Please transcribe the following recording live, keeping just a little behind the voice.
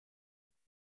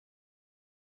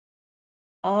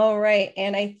All right,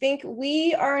 and I think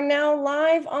we are now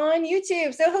live on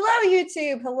YouTube. So hello,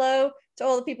 YouTube. Hello to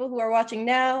all the people who are watching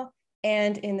now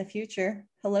and in the future.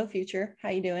 Hello, future. How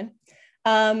you doing?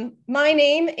 My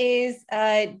name is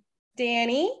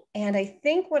Danny, and I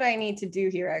think what I need to do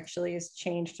here actually is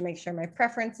change to make sure my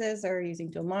preferences are using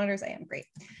dual monitors. I am great.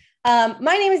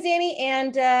 My name is Danny,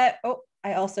 and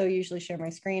I also usually share my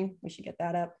screen. We should get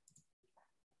that up.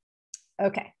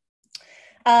 Okay.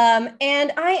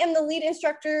 And I am the lead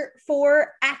instructor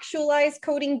for Actualize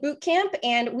Coding Bootcamp,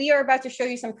 and we are about to show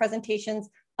you some presentations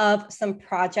of some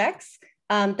projects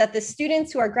that the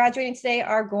students who are graduating today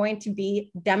are going to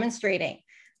be demonstrating.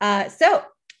 So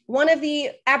one of the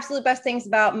absolute best things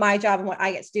about my job and what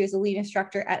I get to do as a lead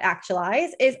instructor at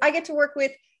Actualize is I get to work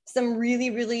with some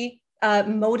really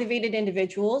motivated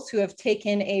individuals who have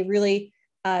taken a really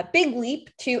big leap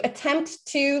to attempt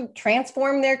to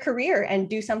transform their career and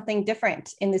do something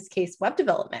different, in this case, web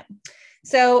development.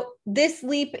 So this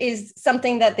leap is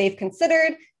something that they've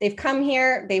considered. They've come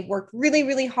here, they've worked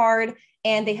really hard,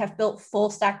 and they have built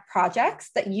full stack projects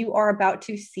that you are about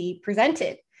to see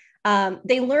presented.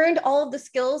 They learned all of the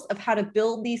skills of how to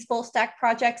build these full stack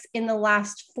projects in the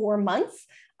last 4 months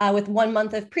with 1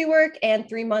 month of pre-work and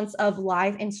 3 months of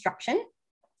live instruction.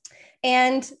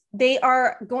 And they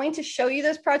are going to show you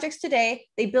those projects today.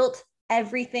 They built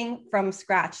everything from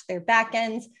scratch, their back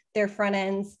ends, their front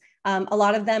ends. A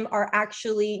lot of them are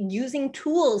actually using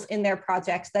tools in their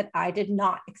projects that I did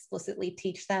not explicitly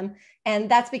teach them. And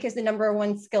that's because the number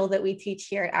one skill that we teach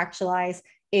here at Actualize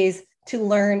is to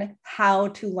learn how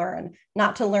to learn,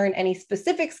 not to learn any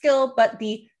specific skill, but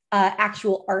the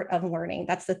actual art of learning.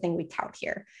 That's the thing we tout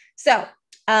here. So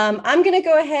I'm going to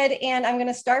go ahead and I'm going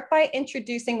to start by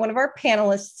introducing one of our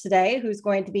panelists today, who's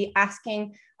going to be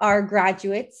asking our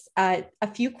graduates a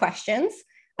few questions,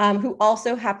 who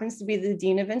also happens to be the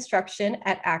Dean of Instruction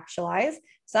at Actualize.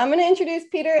 So I'm going to introduce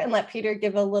Peter and let Peter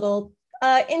give a little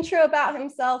intro about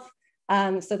himself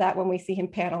so that when we see him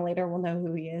panel later, we'll know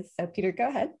who he is. So Peter, go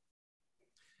ahead.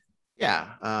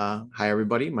 Yeah. Hi,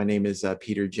 everybody. My name is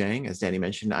Peter Jang. As Danny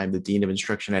mentioned, I'm the Dean of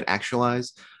Instruction at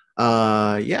Actualize.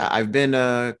 Yeah, I've been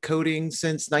coding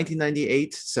since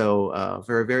 1998, so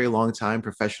for a very long time,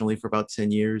 professionally for about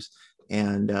 10 years.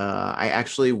 And I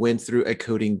actually went through a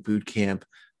coding boot camp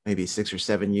maybe 6 or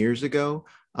 7 years ago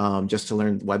just to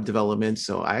learn web development.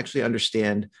 So I actually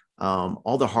understand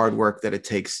all the hard work that it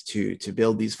takes to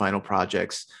build these final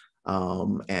projects.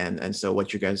 And so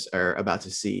what you guys are about to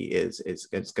see is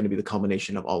it's going to be the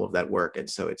culmination of all of that work. And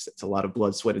so it's a lot of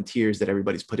blood, sweat, and tears that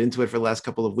everybody's put into it for the last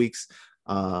couple of weeks.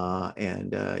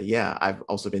 Yeah, I've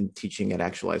also been teaching at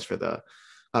Actualize for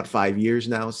about 5 years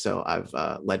now. So I've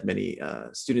led many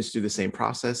students through the same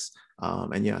process.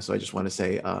 And yeah, so I just want to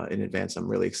say in advance, I'm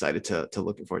really excited to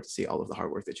looking forward to see all of the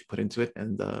hard work that you put into it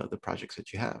and the projects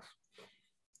that you have.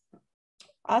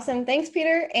 Awesome. Thanks,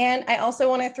 Peter. And I also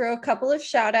want to throw a couple of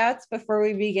shout outs before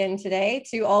we begin today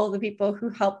to all of the people who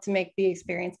helped to make the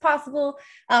experience possible.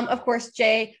 Of course,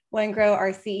 Jay Wengro,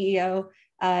 our CEO,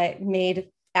 made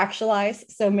Actualize,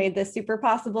 so made this super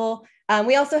possible.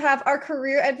 We also have our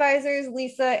career advisors,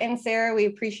 Lisa and Sarah. We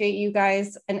appreciate you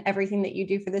guys and everything that you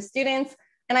do for the students.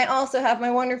 And I also have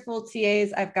my wonderful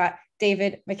TAs. I've got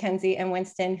David, Mackenzie, and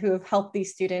Winston, who have helped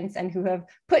these students and who have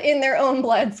put in their own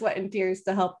blood, sweat, and tears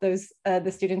to help those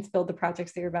the students build the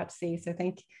projects that you're about to see. So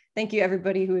thank you,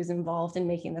 everybody who is involved in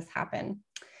making this happen.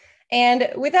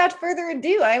 And without further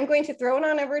ado, I'm going to throw it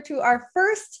on over to our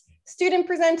first student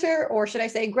presenter, or should I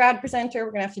say grad presenter.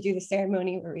 We're going to have to do the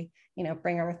ceremony where we,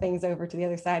 bring our things over to the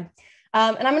other side.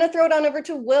 And I'm going to throw it on over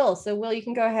to Will. So Will, you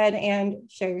can go ahead and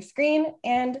share your screen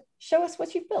and show us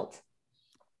what you've built.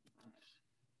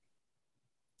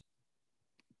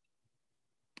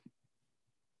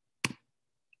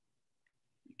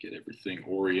 Get everything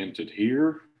oriented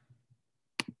here.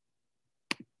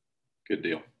 Good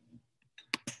deal.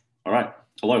 All right.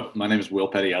 Hello, my name is Will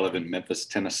Petty. I live in Memphis,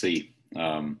 Tennessee.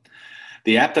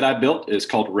 The app that I built is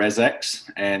called ResX,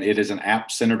 and it is an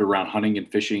app centered around hunting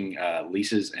and fishing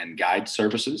leases and guide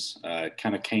services.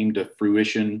 Kind of came to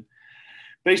fruition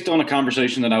based on a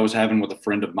conversation that I was having with a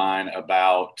friend of mine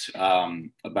about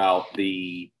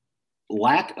the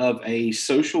lack of a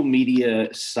social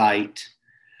media site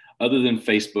other than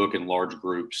Facebook and large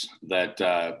groups that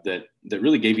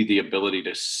really gave you the ability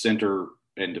to center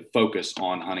and to focus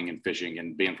on hunting and fishing,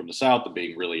 and being from the South and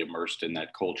being really immersed in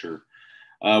that culture.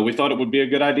 We thought it would be a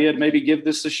good idea to maybe give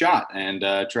this a shot and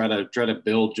try to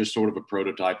build just sort of a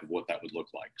prototype of what that would look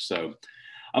like. So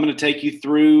I'm going to take you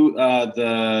through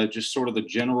just sort of the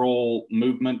general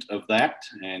movement of that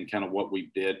and kind of what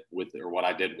we did with, or what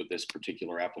I did with this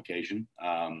particular application.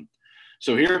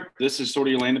 So here, this is sort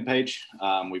of your landing page.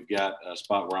 We've got a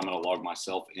spot where I'm going to log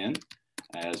myself in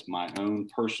as my own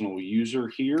personal user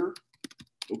here.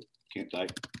 Oh, can't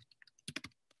type.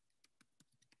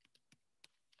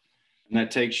 And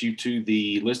that takes you to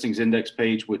the listings index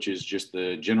page, which is just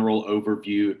the general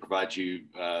overview. It provides you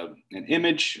an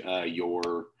image,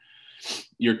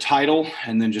 your title,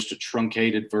 and then just a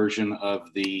truncated version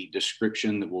of the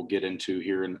description that we'll get into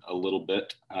here in a little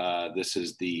bit. This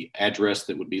is the address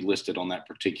that would be listed on that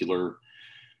particular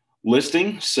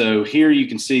listing. So here you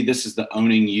can see this is the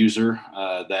owning user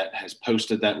that has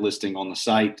posted that listing on the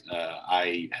site.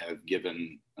 I have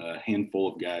given a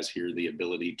handful of guys here the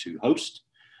ability to host.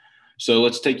 So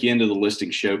let's take you into the listing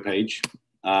show page.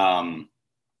 At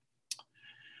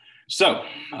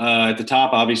the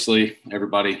top, obviously,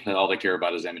 everybody, all they care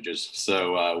about is images.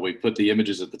 So we put the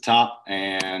images at the top,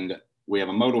 and we have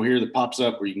a modal here that pops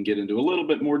up where you can get into a little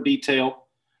bit more detail.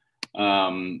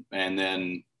 And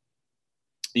then,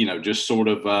 you know, just sort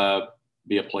of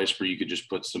be a place where you could just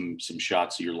put some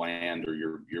shots of your land or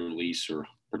your lease or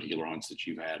particular hunts that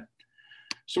you've had.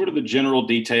 Sort of the general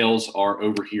details are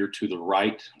over here to the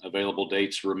right. Available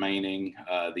dates remaining,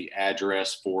 the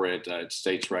address for it. It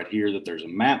states right here that there's a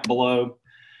map below.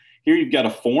 Here you've got a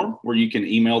form where you can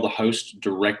email the host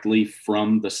directly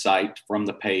from the site, from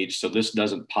the page. So this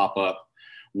doesn't pop up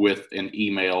with an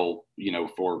email, you know,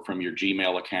 from your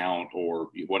Gmail account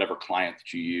or whatever client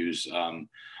that you use.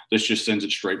 This just sends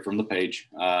it straight from the page,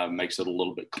 makes it a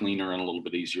little bit cleaner and a little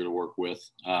bit easier to work with.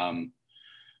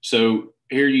 So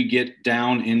here you get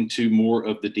down into more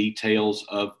of the details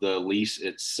of the lease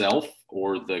itself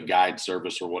or the guide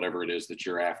service or whatever it is that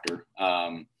you're after.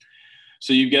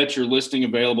 So you've got your listing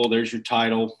available. There's your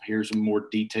title. Here's a more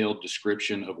detailed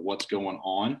description of what's going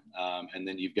on. And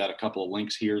then you've got a couple of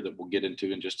links here that we'll get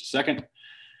into in just a second.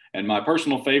 And my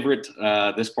personal favorite,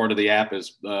 this part of the app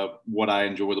is what I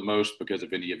enjoy the most, because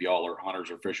if any of y'all are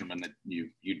hunters or fishermen, that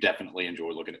you definitely enjoy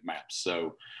looking at maps.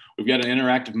 So we've got an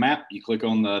interactive map. You click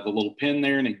on the little pin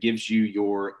there and it gives you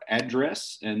your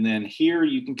address. And then here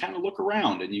you can kind of look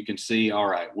around and you can see, all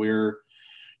right,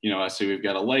 I see we've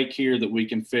got a lake here that we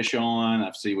can fish on.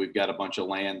 I see we've got a bunch of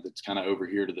land that's kind of over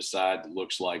here to the side that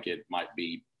looks like it might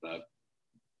be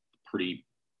pretty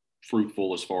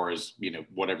fruitful as far as, you know,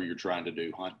 whatever you're trying to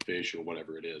do, hunt, fish, or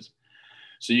whatever it is.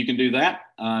 So you can do that.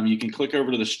 You can click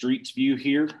over to the streets view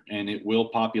here and it will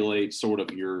populate sort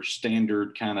of your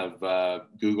standard kind of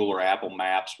Google or Apple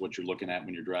Maps, what you're looking at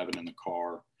when you're driving in the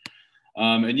car.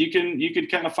 And you can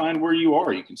kind of find where you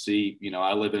are. You can see, you know,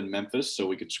 I live in Memphis, so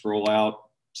we could scroll out,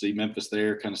 see Memphis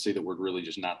there, kind of see that we're really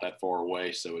just not that far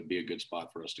away. So it'd be a good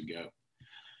spot for us to go.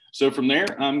 So from there,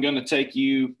 I'm going to take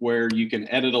you where you can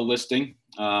edit a listing.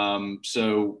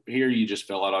 So here you just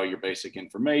fill out all your basic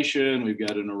information. We've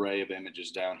got an array of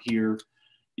images down here.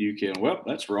 You can, well,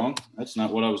 that's wrong. That's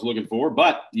not what I was looking for,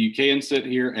 but you can sit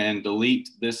here and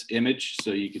delete this image.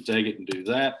 So you can take it and do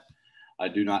that. I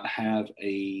do not have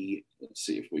let's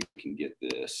see if we can get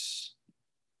this.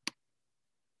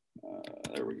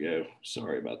 There we go.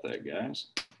 Sorry about that, guys.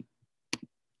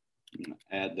 I'm going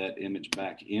to add that image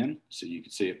back in so you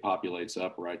can see it populates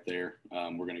up right there.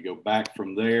 We're going to go back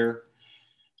from there.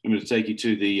 I'm going to take you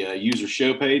to the user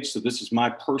show page. So this is my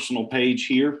personal page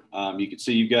here. You can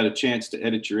see you've got a chance to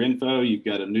edit your info. You've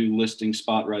got a new listing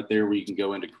spot right there where you can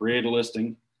go in to create a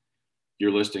listing.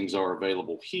 Your listings are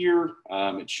available here.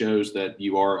 It shows that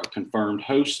you are a confirmed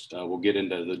host. We'll get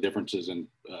into the differences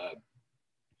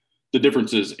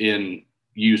in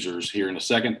users here in a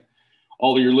second.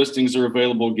 All of your listings are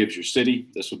available, gives your city.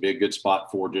 This would be a good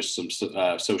spot for just some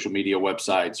social media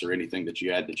websites or anything that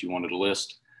you had that you wanted to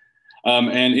list.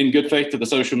 And in good faith to the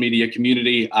social media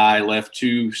community, I left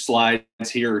 2 slides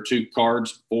here, or 2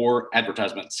 cards for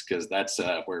advertisements, because that's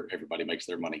where everybody makes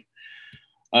their money.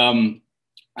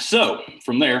 So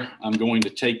from there, I'm going to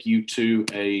take you to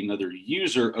another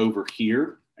user over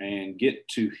here and get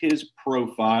to his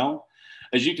profile.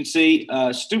 As you can see,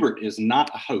 Stuart is not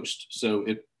a host. So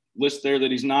it lists there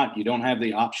that he's not. You don't have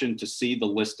the option to see the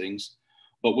listings.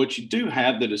 But what you do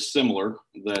have that is similar,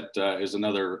 that is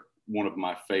another one of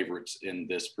my favorites in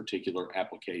this particular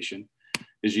application,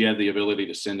 is you have the ability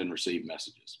to send and receive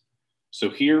messages. So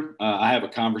here I have a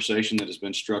conversation that has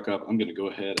been struck up. I'm going to go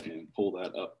ahead and pull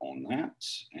that up on that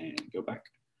and go back.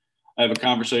 I have a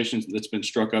conversation that's been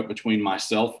struck up between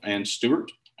myself and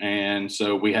Stuart. And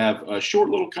so we have a short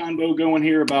little convo going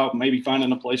here about maybe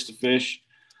finding a place to fish.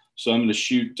 So I'm going to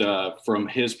shoot from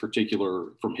his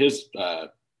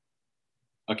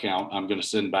account, I'm going to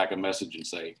send back a message and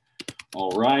say,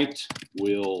 all right,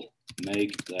 we'll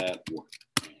make that work.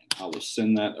 And I will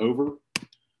send that over,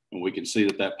 and we can see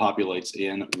that that populates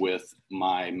in with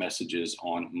my messages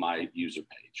on my user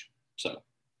page. So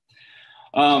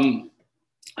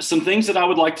some things that I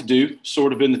would like to do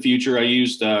sort of in the future. I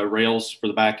used Rails for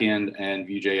the back end and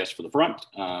Vue.js for the front.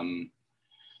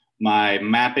 My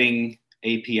mapping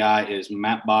API is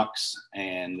Mapbox.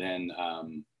 And then,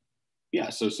 yeah,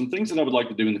 so some things that I would like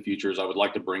to do in the future is I would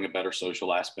like to bring a better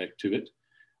social aspect to it.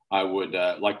 I would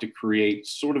like to create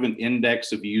sort of an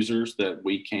index of users that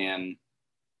we can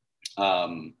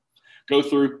go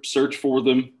through, search for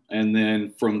them, and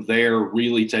then from there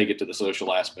really take it to the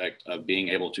social aspect of being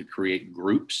able to create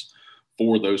groups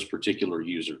for those particular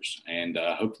users. And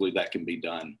hopefully that can be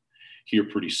done here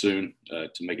pretty soon to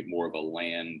make it more of a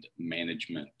land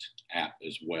management app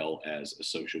as well as a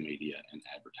social media and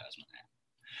advertisement app.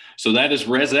 So that is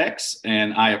ResX,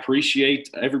 and I appreciate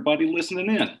everybody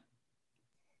listening in.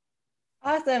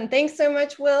 Awesome. Thanks so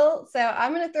much, Will. So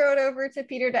I'm going to throw it over to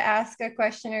Peter to ask a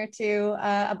question or two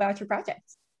about your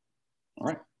project. All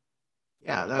right.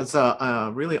 Yeah, that's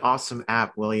a really awesome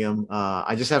app, William.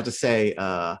 I just have to say,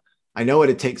 I know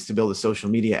what it takes to build a social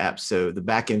media app. So the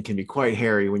backend can be quite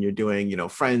hairy when you're doing,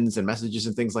 friends and messages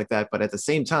and things like that. But at the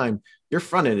same time, your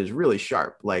front end is really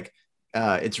sharp. Like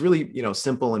it's really,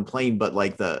 simple and plain, but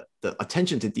like the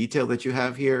attention to detail that you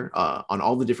have here on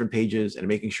all the different pages and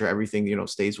making sure everything,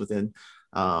 stays within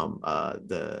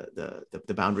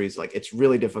the boundaries, like it's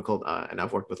really difficult. And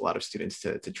I've worked with a lot of students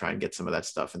to try and get some of that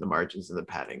stuff in the margins and the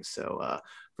padding. So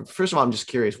first of all, I'm just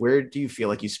curious, where do you feel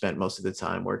like you spent most of the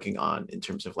time working on in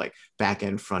terms of like back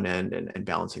end, front end, and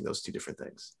balancing those two different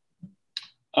things?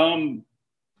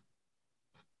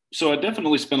 So I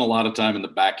definitely spent a lot of time in the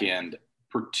back end,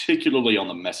 particularly on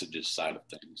the messages side of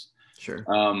things. Sure.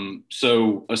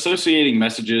 So associating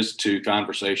messages to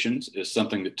conversations is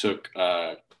something that took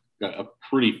a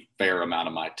pretty fair amount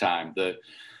of my time. The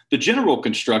general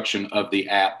construction of the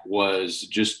app was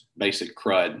just basic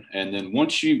CRUD, and then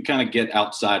once you kind of get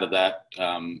outside of that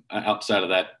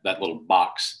little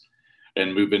box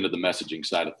and move into the messaging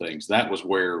side of things, that was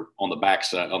where on the back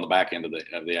end of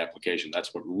the application,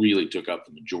 that's what really took up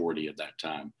the majority of that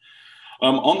time.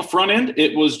 On the front end,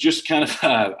 it was just kind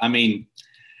of,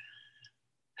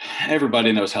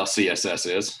 everybody knows how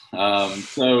CSS is.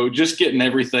 So just getting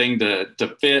everything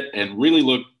to fit and really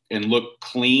look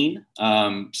clean.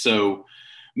 So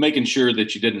making sure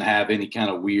that you didn't have any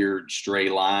kind of weird stray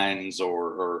lines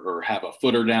or have a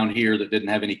footer down here that didn't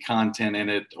have any content in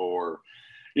it, or,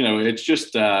 it's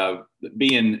just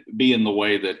being the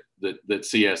way that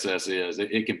CSS is.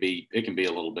 It can be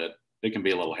a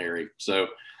little hairy. So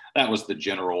that was the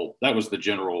general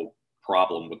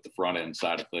problem with the front end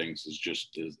side of things,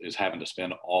 is having to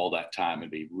spend all that time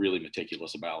and be really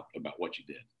meticulous about what you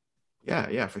did.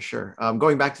 Yeah, for sure.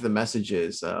 Going back to the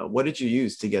messages, what did you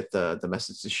use to get the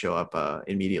message to show up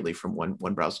immediately from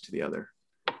one browser to the other?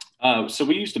 So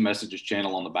we used a messages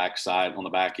channel on the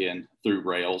back end through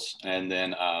Rails, and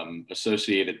then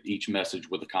associated each message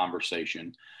with a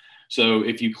conversation. So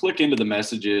if you click into the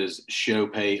messages show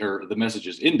page or the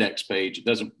messages index page, it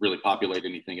doesn't really populate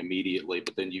anything immediately,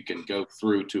 but then you can go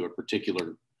through to a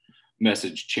particular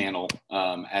message channel.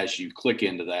 As you click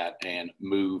into that and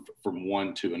move from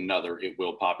one to another, it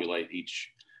will populate each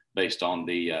based on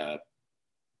the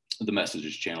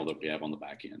messages channel that we have on the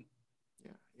back end.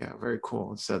 Yeah, very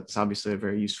cool. It's obviously a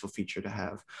very useful feature to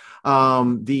have.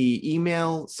 The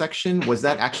email section, was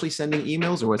that actually sending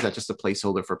emails, or was that just a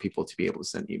placeholder for people to be able to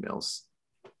send emails?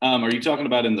 Are you talking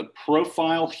about in the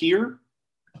profile here?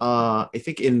 I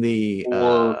think in the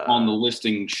or on the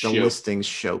listings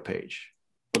show page.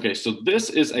 Okay, so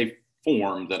this is a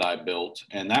form that I built,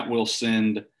 and that will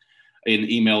send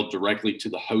an email directly to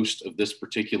the host of this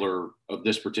particular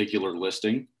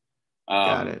listing.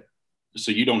 Got it.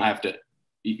 So you don't have to.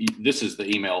 This is the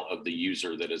email of the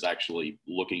user that is actually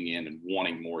looking in and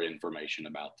wanting more information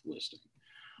about the listing.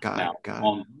 Got it.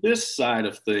 On this side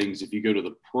of things, if you go to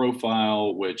the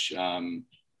profile, which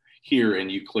here,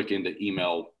 and you click into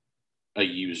email a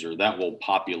user, that will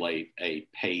populate a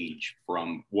page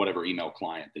from whatever email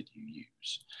client that you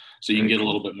use. So you can get a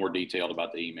little bit more detailed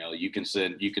about the email. You can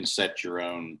set your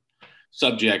own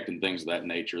subject and things of that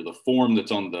nature. The form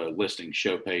that's on the listing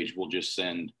show page will just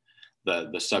send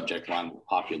the subject line will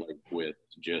populate with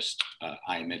just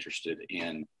I am interested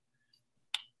in,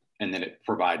 and then it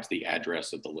provides the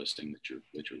address of the listing that you're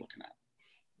looking at.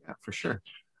 Yeah, for sure.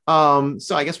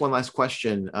 So I guess one last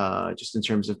question, just in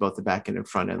terms of both the back end and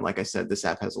front end. Like I said, this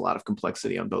app has a lot of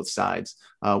complexity on both sides.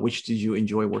 Which did you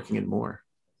enjoy working in more?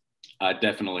 I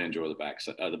definitely enjoy the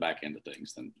back end of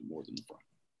things more than the front.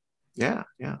 Yeah.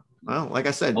 Well, like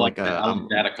I said, I like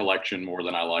data collection more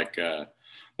than I like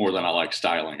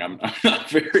styling. I'm not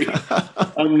very.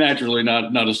 I'm naturally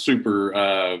not a super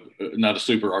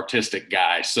artistic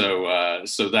guy. So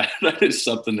that is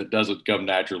something that doesn't come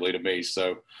naturally to me.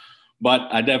 So, but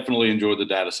I definitely enjoy the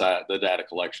data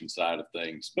collection side of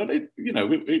things. But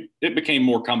it became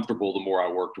more comfortable the more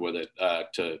I worked with it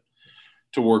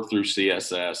to work through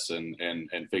CSS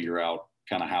and figure out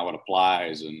kind of how it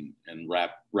applies and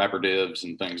wrapper divs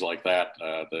and things like that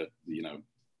that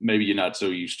maybe you're not so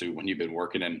used to when you've been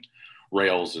working in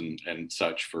Rails and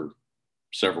such for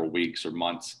several weeks or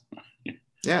months.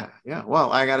 Yeah.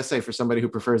 Well, I got to say, for somebody who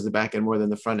prefers the back end more than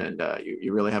the front end,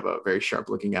 you really have a very sharp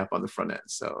looking app on the front end.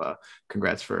 So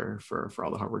congrats for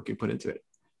all the hard work you put into it.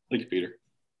 Thank you, Peter.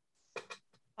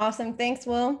 Awesome. Thanks,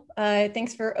 Will.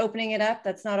 Thanks for opening it up.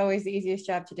 That's not always the easiest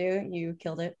job to do. You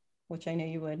killed it, which I know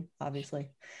you would, obviously.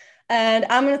 And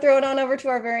I'm going to throw it on over to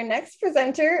our very next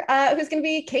presenter, who's going to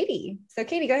be Katie. So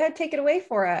Katie, go ahead, take it away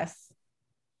for us.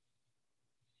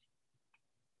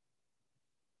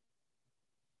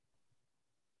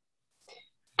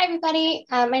 Hi, everybody.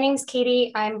 My name is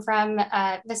Katie. I'm from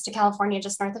Vista, California,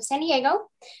 just north of San Diego.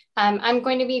 I'm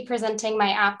going to be presenting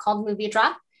my app called Movie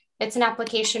Drop. It's an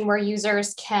application where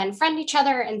users can friend each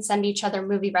other and send each other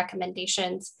movie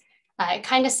recommendations. It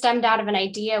kind of stemmed out of an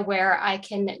idea where I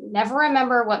can never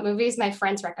remember what movies my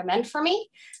friends recommend for me.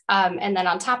 And then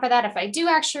on top of that, if I do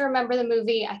actually remember the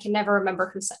movie, I can never remember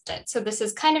who sent it. So this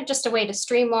is kind of just a way to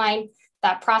streamline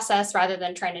that process rather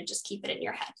than trying to just keep it in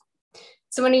your head.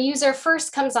 So when a user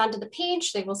first comes onto the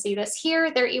page, they will see this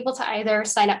here. They're able to either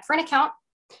sign up for an account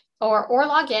or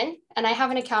log in. And I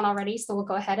have an account already, so we'll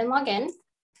go ahead and log in.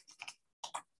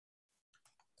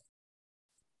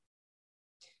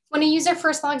 When a user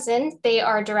first logs in, they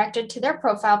are directed to their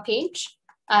profile page.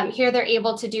 Here they're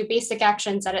able to do basic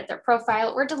actions, edit their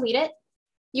profile or delete it.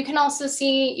 You can also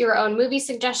see your own movie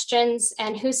suggestions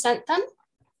and who sent them,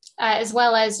 as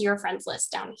well as your friends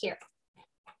list down here.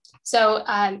 So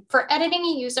for editing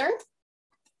a user,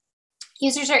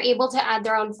 users are able to add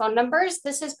their own phone numbers.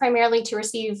 This is primarily to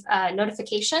receive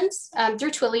notifications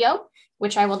through Twilio,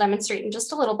 which I will demonstrate in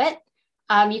just a little bit.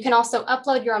 You can also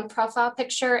upload your own profile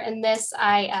picture, and this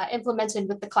I implemented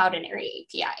with the Cloudinary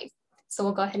API. So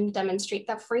we'll go ahead and demonstrate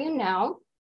that for you now.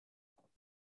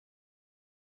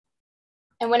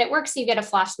 And when it works, you get a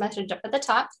flash message up at the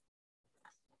top.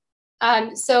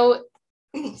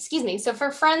 Excuse me, so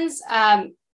for friends,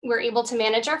 we're able to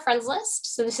manage our friends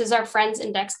list. So this is our friends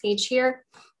index page here.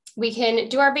 We can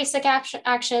do our basic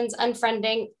actions,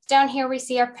 unfriending. Down here, we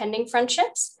see our pending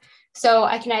friendships. So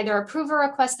I can either approve a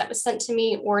request that was sent to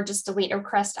me or just delete a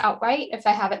request outright if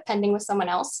I have it pending with someone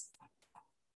else.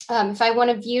 If I want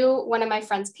to view one of my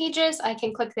friends' pages, I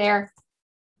can click there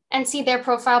and see their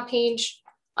profile page.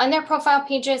 On their profile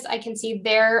pages, I can see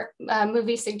their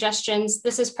movie suggestions.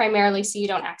 This is primarily so you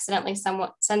don't accidentally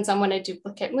send someone a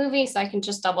duplicate movie, so I can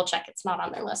just double check it's not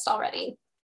on their list already.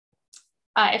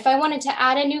 If I wanted to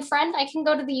add a new friend, I can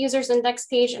go to the user's index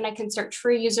page and I can search for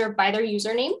a user by their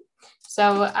username.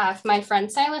 So if my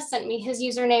friend Silas sent me his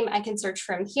username, I can search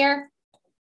for him here,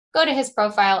 go to his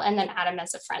profile, and then add him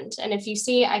as a friend. And if you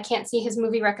see, I can't see his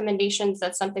movie recommendations.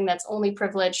 That's something that's only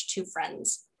privileged to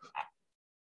friends.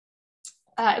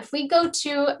 If we go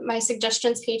to my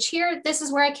suggestions page here, this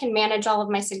is where I can manage all of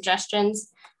my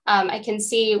suggestions. I can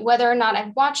see whether or not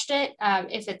I've watched it.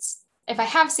 If I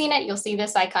have seen it, you'll see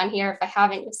this icon here. If I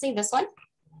haven't, you'll see this one.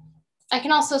 I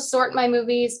can also sort my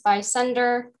movies by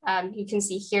sender. You can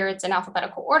see here it's in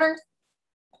alphabetical order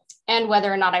and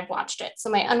whether or not I've watched it. So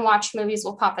my unwatched movies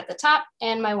will pop at the top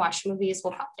and my watched movies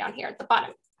will pop down here at the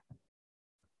bottom.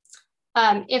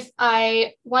 If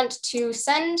I want to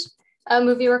send a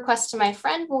movie request to my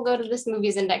friend, we'll go to this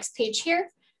movies index page here.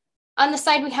 On the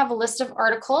side, we have a list of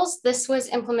articles. This was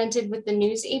implemented with the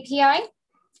news API.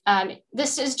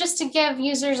 This is just to give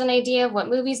users an idea of what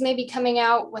movies may be coming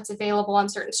out, what's available on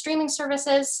certain streaming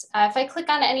services. If I click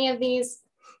on any of these,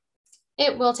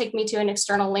 it will take me to an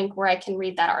external link where I can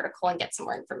read that article and get some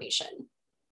more information.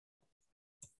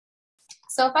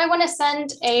 So if I want to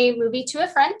send a movie to a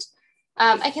friend,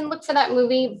 I can look for that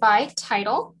movie by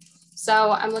title.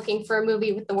 So I'm looking for a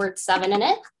movie with the word 7 in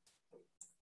it.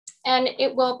 And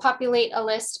it will populate a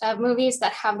list of movies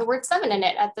that have the word 7 in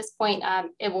it. At this point,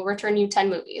 it will return you 10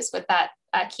 movies with that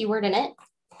keyword in it.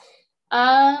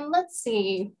 Let's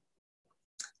see.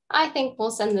 I think we'll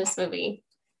send this movie.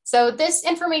 So this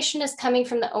information is coming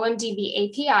from the OMDB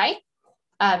API.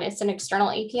 It's an external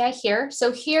API here.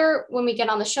 So here, when we get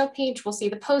on the show page, we'll see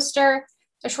the poster,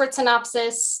 a short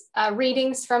synopsis,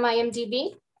 ratings from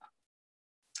IMDb.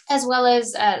 as well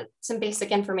as some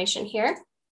basic information here.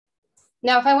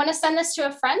 Now, if I want to send this to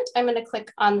a friend, I'm going to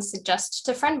click on the Suggest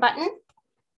to Friend button,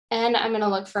 and I'm going to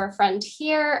look for a friend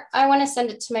here. I want to send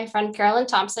it to my friend, Carolyn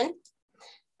Thompson.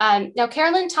 Now,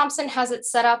 Carolyn Thompson has it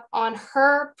set up on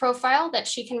her profile that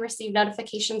she can receive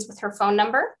notifications with her phone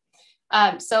number.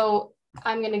 So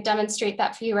I'm going to demonstrate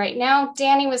that for you right now.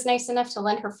 Danny was nice enough to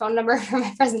lend her phone number for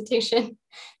my presentation.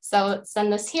 So let's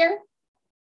send this here.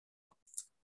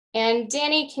 And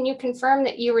Danny, can you confirm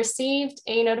that you received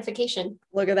a notification?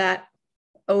 Look at that.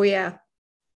 Oh yeah,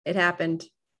 it happened.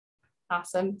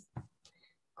 Awesome.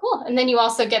 Cool. And then you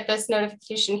also get this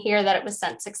notification here that it was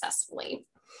sent successfully.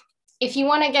 If you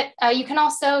want to get, you can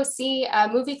also see a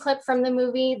movie clip from the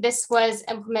movie. This was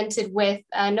implemented with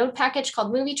a node package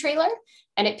called Movie Trailer,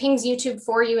 and it pings YouTube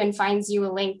for you and finds you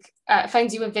a link,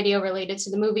 finds you a video related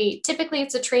to the movie. Typically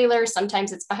it's a trailer,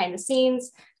 sometimes it's behind the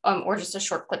scenes, or just a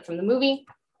short clip from the movie.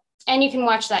 And you can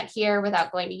watch that here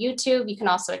without going to YouTube. You can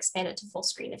also expand it to full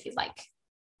screen if you'd like.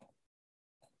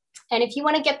 And if you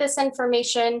want to get this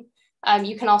information,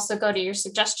 you can also go to your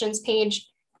suggestions page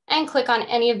and click on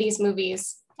any of these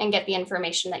movies and get the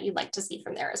information that you'd like to see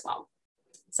from there as well.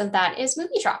 So that is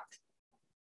Movie Drop.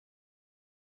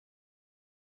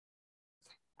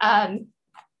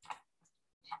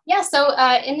 Yeah, so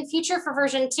in the future for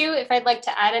version 2, if I'd like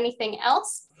to add anything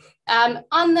else,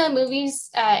 on the movies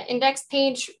index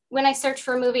page, when I search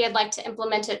for a movie, I'd like to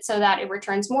implement it so that it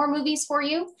returns more movies for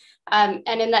you. And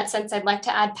in that sense, I'd like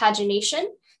to add pagination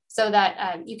so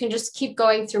that you can just keep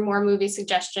going through more movie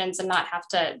suggestions and not have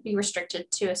to be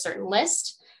restricted to a certain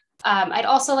list. I'd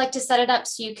also like to set it up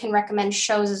so you can recommend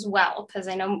shows as well, because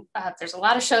I know there's a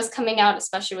lot of shows coming out,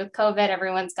 especially with COVID.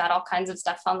 Everyone's got all kinds of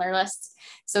stuff on their lists.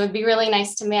 So it'd be really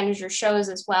nice to manage your shows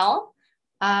as well.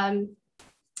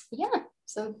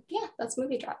 So that's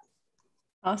Movie Drop.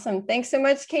 Awesome. Thanks so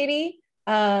much, Katie.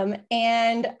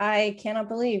 And I cannot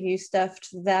believe you stuffed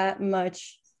that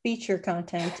much feature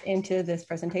content into this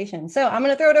presentation. So I'm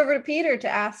going to throw it over to Peter to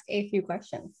ask a few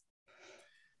questions.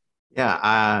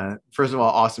 Yeah, first of all,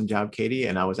 awesome job, Katie.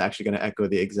 And I was actually going to echo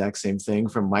the exact same thing.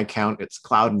 From my count, it's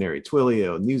Cloudinary,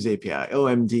 Twilio, News API,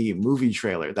 OMD, Movie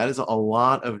Trailer. That is a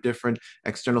lot of different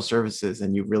external services,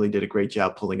 and you really did a great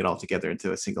job pulling it all together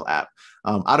into a single app.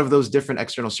 Out of those different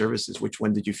external services, which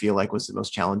one did you feel like was the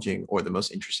most challenging or the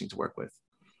most interesting to work with?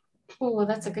 Oh,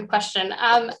 that's a good question.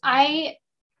 I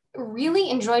really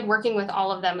enjoyed working with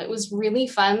all of them. It was really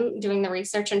fun doing the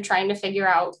research and trying to figure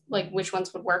out like which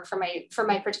ones would work for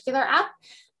my particular app.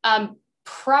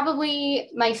 Probably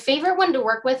my favorite one to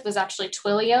work with was actually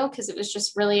Twilio, because it was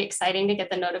just really exciting to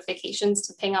get the notifications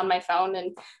to ping on my phone.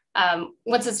 And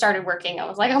once it started working, I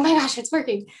was like, oh my gosh, it's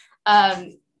working.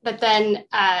 But then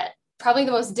probably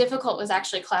the most difficult was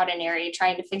actually Cloudinary,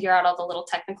 trying to figure out all the little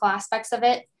technical aspects of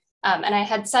it. And I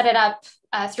had set it up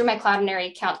through my Cloudinary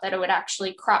account that it would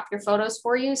actually crop your photos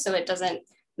for you so it doesn't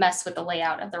mess with the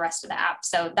layout of the rest of the app.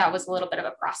 So that was a little bit of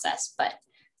a process, but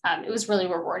it was really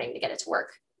rewarding to get it to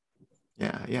work.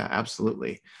 Yeah,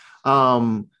 absolutely.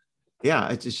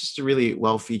 It's just a really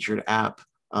well-featured app.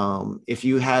 If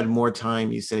you had more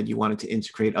time, you said you wanted to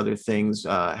integrate other things.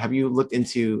 Have you looked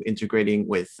into integrating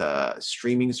with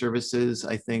streaming services?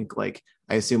 I think, like,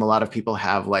 I assume a lot of people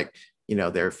have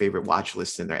their favorite watch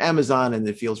lists in their Amazon, and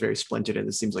it feels very splintered, and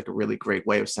it seems like a really great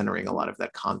way of centering a lot of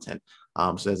that content.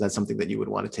 So is that something that you would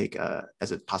want to take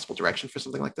as a possible direction for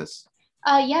something like this?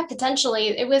 Yeah, potentially.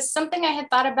 It was something I had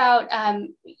thought about,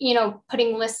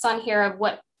 putting lists on here of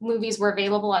what movies were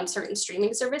available on certain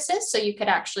streaming services, so you could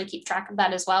actually keep track of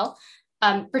that as well.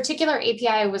 Particular API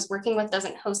I was working with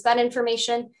doesn't host that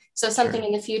information. So something Sure.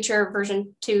 in the future,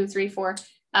 version 2, 3, 4,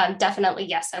 definitely,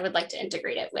 yes, I would like to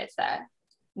integrate it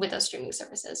with those streaming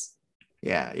services.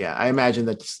 Yeah. I imagine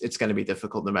that it's going to be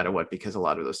difficult no matter what, because a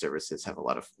lot of those services have a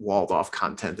lot of walled off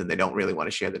content and they don't really want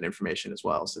to share that information as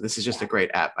well. So this is just a great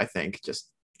app, I think,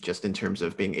 just in terms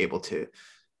of being able to,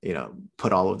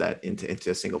 put all of that into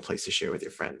a single place to share with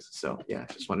your friends. So yeah,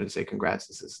 just wanted to say congrats.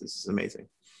 This is amazing.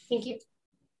 Thank you.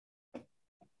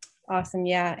 Awesome.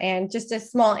 Yeah. And just a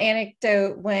small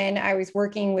anecdote, when I was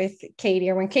working with Katie,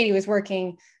 or when Katie was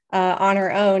working on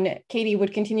her own, Katie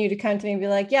would continue to come to me and be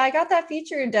like, yeah, I got that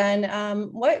feature done.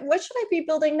 What should I be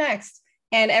building next?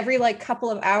 And every couple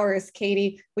of hours,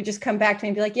 Katie would just come back to me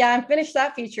and be like, yeah, I'm finished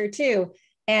that feature too.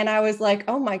 And I was like,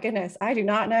 oh my goodness, I do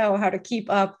not know how to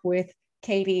keep up with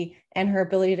Katie and her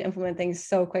ability to implement things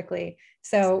so quickly.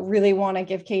 So really want to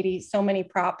give Katie so many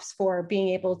props for being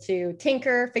able to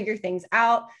tinker, figure things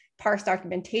out, parse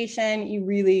documentation. You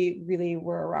really, really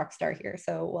were a rock star here.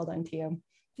 So well done to you.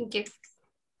 Thank you.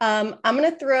 I'm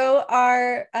going to throw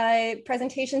our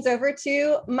presentations over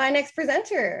to my next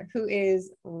presenter, who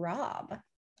is Rob.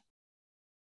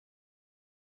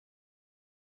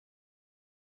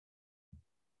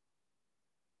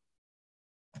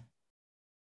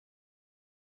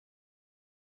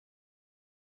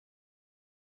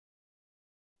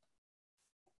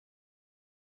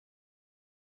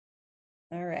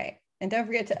 All right. And don't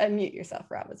forget to unmute yourself,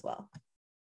 Rob, as well.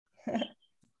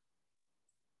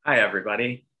 Hi,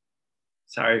 everybody.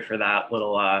 Sorry for that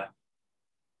little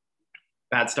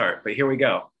bad start, but here we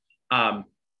go.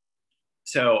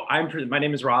 So my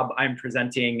name is Rob. I'm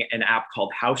presenting an app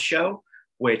called House Show,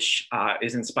 which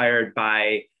is inspired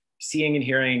by seeing and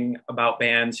hearing about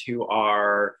bands who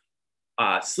are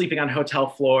sleeping on hotel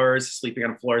floors, sleeping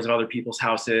on floors of other people's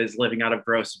houses, living out of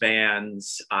gross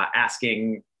vans,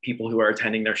 asking people who are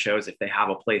attending their shows if they have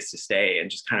a place to stay,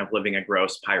 and just kind of living a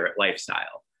gross pirate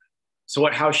lifestyle. So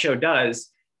what House Show does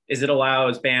is it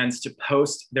allows bands to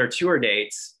post their tour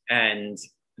dates and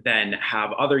then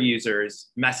have other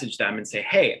users message them and say,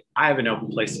 hey, I have an open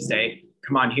place to stay.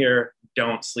 Come on here,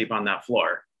 don't sleep on that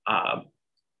floor.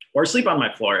 Or sleep on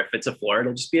my floor. If it's a floor,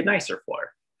 it'll just be a nicer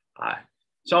floor.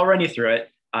 So I'll run you through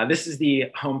it. This is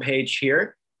the homepage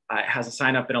here. It has a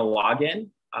sign up and a login.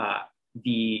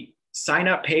 The sign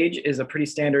up page is a pretty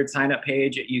standard sign up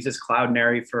page. It uses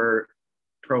Cloudinary for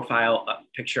profile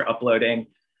picture uploading.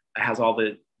 It has all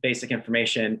the basic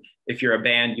information. If you're a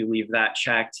band, you leave that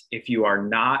checked. If you are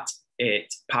not,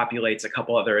 it populates a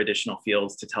couple other additional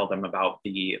fields to tell them about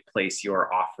the place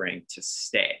you're offering to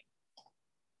stay.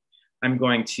 I'm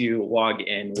going to log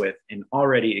in with an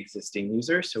already existing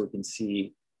user so we can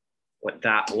see what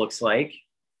that looks like.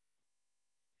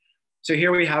 So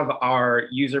here we have our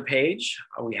user page.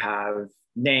 We have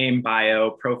name, bio,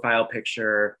 profile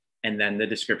picture, and then the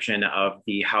description of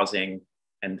the housing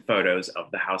and photos of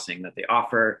the housing that they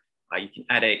offer. You can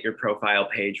edit your profile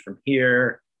page from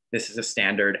here. This is a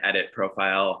standard edit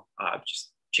profile,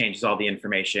 just changes all the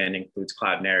information, includes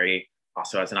Cloudinary,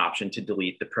 also has an option to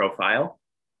delete the profile.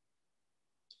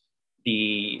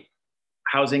 The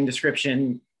housing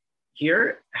description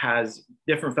here has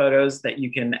different photos that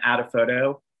you can add a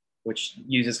photo, which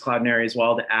uses Cloudinary as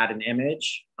well to add an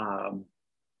image.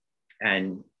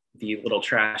 And the little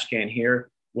trash can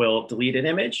here will delete an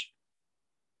image.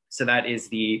 So that is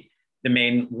the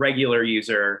main regular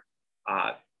user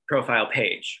profile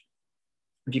page.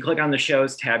 If you click on the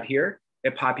shows tab here,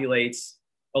 it populates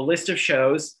a list of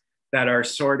shows that are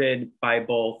sorted by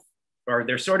both, or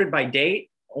they're sorted by date,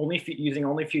 using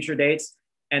only future dates,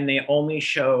 and they only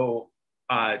show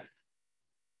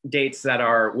dates that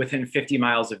are within 50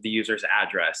 miles of the user's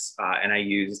address. And I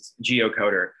used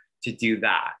geocoder to do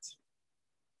that.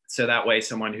 So that way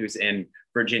someone who's in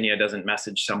Virginia doesn't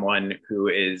message someone who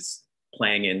is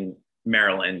playing in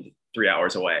Maryland 3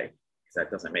 hours away, because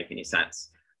that doesn't make any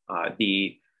sense.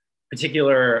 The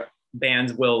particular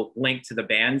bands will link to the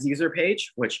band's user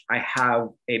page, which I have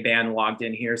a band logged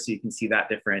in here so you can see that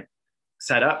different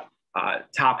setup.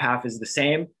 Top half is the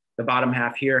same. The bottom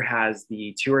half here has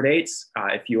the tour dates.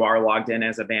 If you are logged in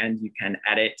as a band, you can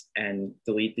edit and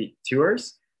delete the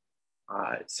tours.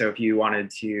 So if you wanted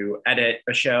to edit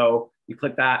a show, you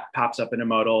click that, pops up in a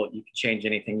modal. You can change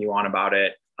anything you want about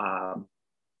it.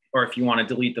 Or if you want to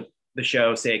delete the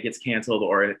show, say it gets canceled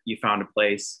or you found a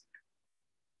place,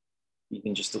 you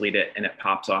can just delete it and it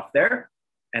pops off there.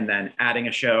 And then adding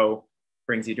a show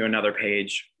brings you to another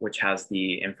page, which has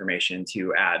the information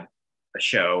to add a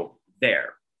show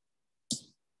there.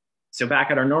 So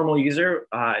back at our normal user,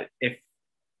 if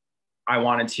I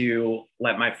wanted to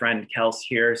let my friend Kels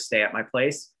here stay at my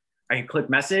place, I can click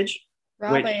message.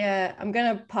 Rob, I'm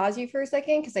going to pause you for a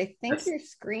second because I think your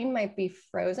screen might be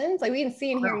frozen. It's like we can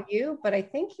see and hear you, but I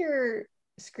think your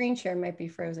screen share might be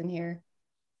frozen here.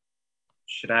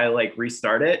 Should I like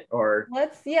restart it or?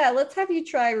 Let's have you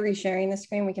try resharing the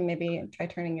screen. We can maybe try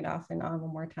turning it off and on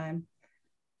one more time.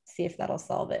 See if that'll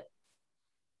solve it.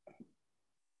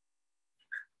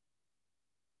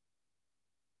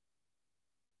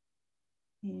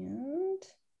 And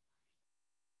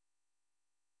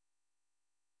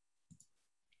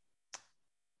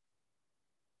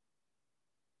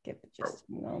give it just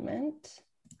a moment.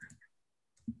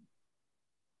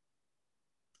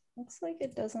 Looks like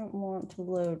it doesn't want to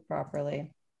load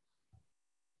properly.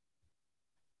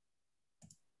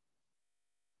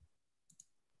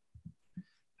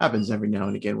 Happens every now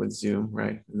and again with Zoom,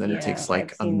 right? And then it takes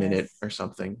like a minute or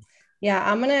something.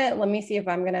 Yeah, let me see if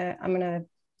I'm gonna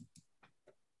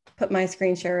put my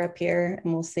screen share up here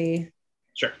and we'll see.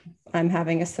 Sure. I'm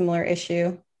having a similar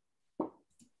issue.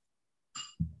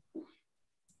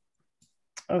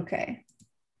 Okay.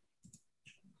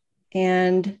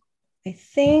 And I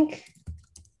think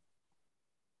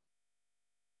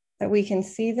that we can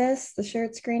see this, the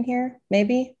shared screen here,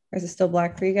 maybe, or is it still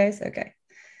black for you guys? Okay.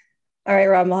 All right,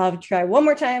 Rob, we'll have to try one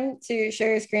more time to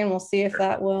share your screen. We'll see if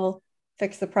that will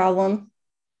fix the problem.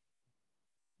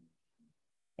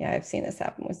 Yeah, I've seen this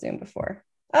happen with Zoom before.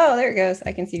 Oh, there it goes.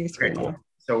 I can see your screen now.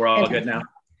 So we're all good now?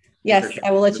 Yes, I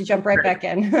will let you jump right back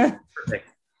in. Perfect.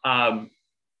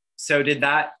 So did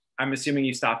that, I'm assuming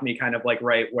you stopped me kind of like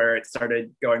right where it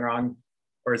started going wrong?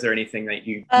 Or is there anything that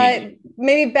you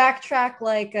maybe backtrack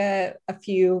like a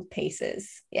few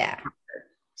paces? Yeah.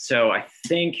 So I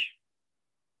think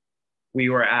we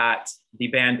were at the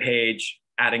band page,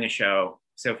 adding a show.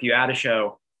 So if you add a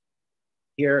show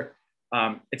here,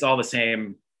 it's all the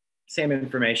same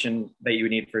information that you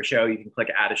would need for a show. You can click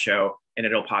add a show and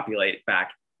it'll populate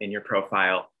back in your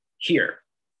profile here.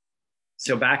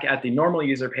 So back at the normal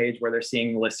user page where they're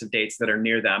seeing the list of dates that are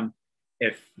near them,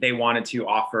 if they wanted to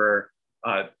offer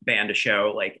a band a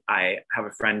show, like I have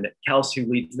a friend, Kels,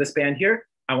 who leads this band here.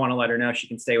 I want to let her know she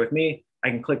can stay with me. I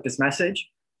can click this message.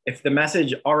 If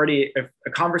if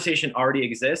a conversation already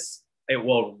exists, it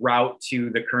will route to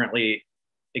the currently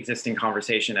existing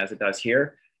conversation as it does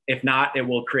here. If not, it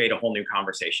will create a whole new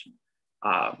conversation.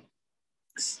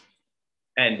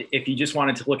 And if you just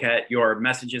wanted to look at your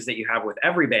messages that you have with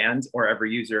every band or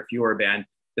every user, if you are a band,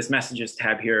 this messages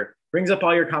tab here brings up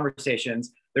all your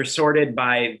conversations. They're sorted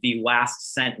by the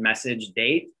last sent message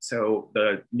date. So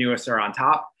the newest are on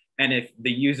top. And if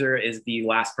the user is the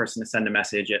last person to send a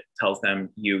message, it tells them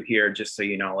you here, just so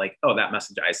you know, like, oh, that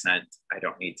message I sent, I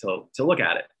don't need to look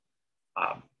at it.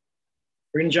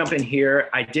 We're gonna jump in here.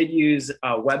 I did use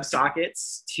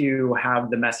WebSockets to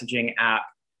have the messaging app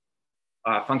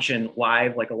function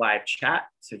live, like a live chat.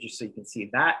 So just so you can see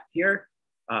that here.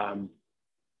 And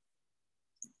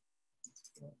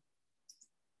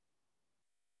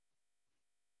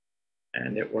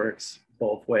it works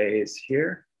both ways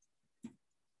here.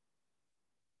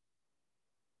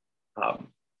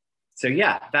 So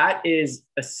yeah, that is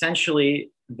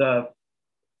essentially the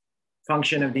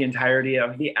function of the entirety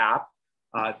of the app.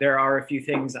 There are a few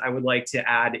things I would like to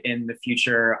add in the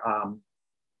future,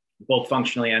 both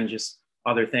functionally and just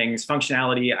other things.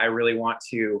 Functionality, I really want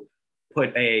to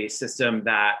put a system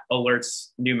that alerts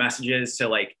new messages. So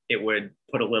like it would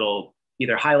put a little,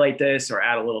 either highlight this or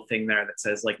add a little thing there that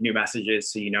says like new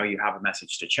messages, so you know you have a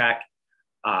message to check.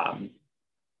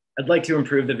 I'd like to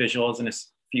improve the visuals in a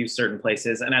few certain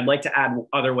places, and I'd like to add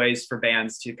other ways for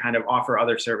bands to kind of offer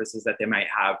other services that they might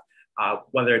have,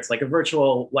 whether it's like a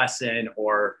virtual lesson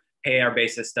or, hey, our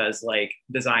bassist does like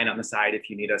design on the side if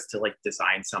you need us to like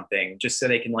design something, just so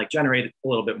they can like generate a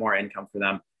little bit more income for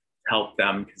them, help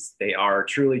them, because they are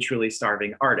truly, truly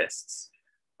starving artists.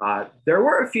 There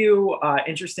were a few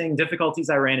interesting difficulties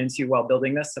I ran into while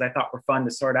building this that I thought were fun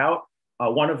to sort out.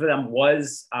 One of them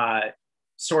was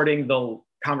sorting the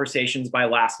conversations by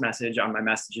last message on my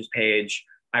messages page.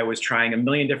 I was trying a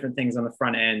million different things on the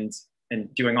front end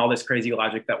and doing all this crazy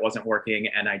logic that wasn't working.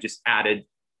 And I just added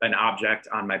an object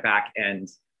on my back end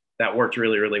that worked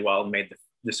really, really well and made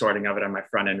the sorting of it on my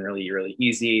front end really, really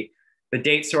easy. The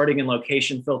date sorting and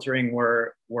location filtering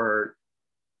were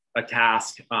a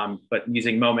task, but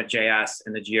using Moment.js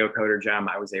and the geocoder gem,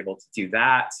 I was able to do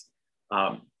that.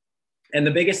 And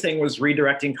the biggest thing was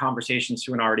redirecting conversations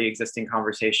to an already existing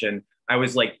conversation. I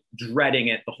was like dreading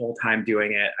it the whole time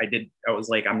doing it. I was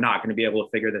like, I'm not going to be able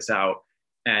to figure this out.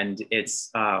 And it's,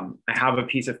 I have a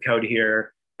piece of code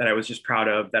here that I was just proud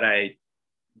of, that I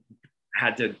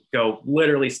had to go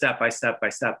literally step by step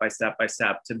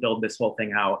to build this whole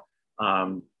thing out,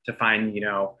 to find,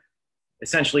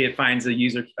 essentially it finds a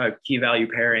user key value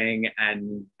pairing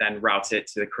and then routes it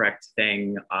to the correct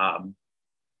thing,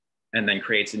 and then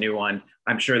creates a new one.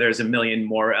 I'm sure there's a million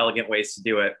more elegant ways to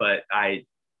do it, but I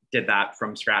did that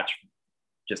from scratch,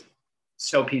 just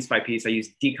so piece by piece. I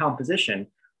used decomposition,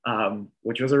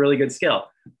 which was a really good skill.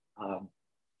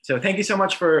 So thank you so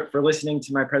much for listening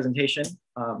to my presentation.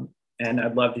 And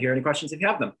I'd love to hear any questions if you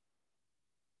have them.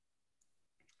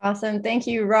 Awesome. Thank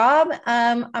you, Rob.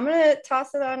 I'm going to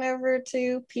toss it on over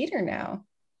to Peter now.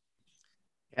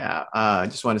 Yeah, I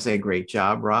just want to say great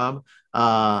job, Rob.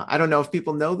 I don't know if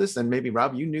people know this, and maybe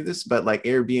Rob, you knew this, but like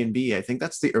Airbnb, I think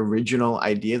that's the original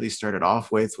idea they started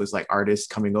off with, was like artists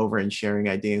coming over and sharing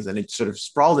ideas, and it sort of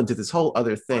sprawled into this whole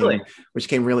other thing, really? Which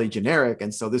came really generic.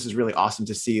 And so this is really awesome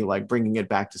to see, like bringing it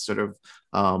back to sort of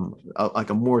like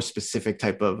a more specific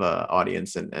type of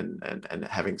audience, and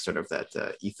having sort of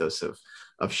that ethos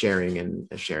of sharing and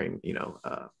sharing,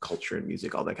 culture and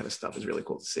music, all that kind of stuff is really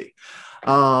cool to see.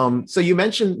 So you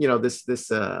mentioned,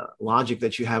 this logic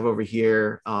that you have over here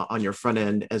here on your front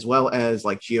end, as well as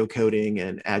like geocoding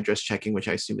and address checking, which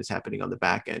I assume is happening on the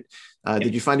back end.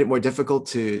 Did you find it more difficult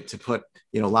to put,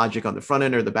 logic on the front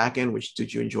end or the back end? Which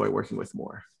did you enjoy working with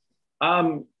more?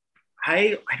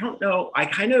 I don't know. I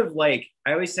kind of like,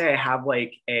 I always say I have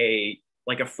like a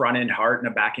front end heart and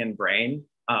a back end brain.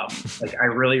 Like I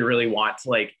really, really want to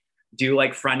like do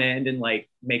like front end and like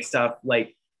make stuff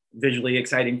like visually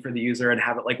exciting for the user and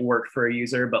have it like work for a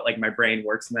user, but like my brain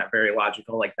works in that very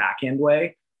logical like back end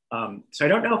way. So I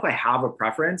don't know if I have a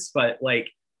preference, but like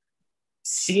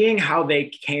seeing how they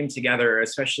came together,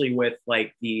 especially with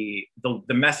like the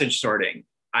message sorting,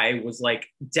 I was like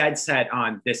dead set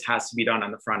on this has to be done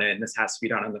on the front end. This has to be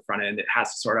done on the front end. It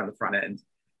has to sort on the front end.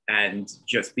 And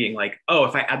just being like, oh,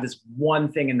 if I add this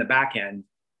one thing in the back end,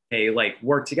 they like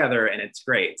work together and it's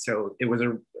great. So it was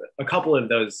a couple of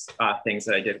those things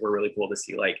that I did were really cool to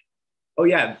see like, oh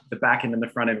yeah, the back end and the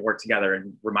front end work together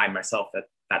and remind myself that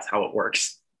that's how it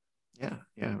works. Yeah,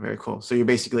 very cool. So you're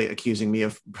basically accusing me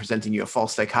of presenting you a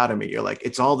false dichotomy. You're like,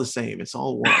 it's all the same. It's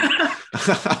all one.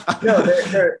 No,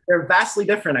 they're vastly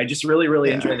different. I just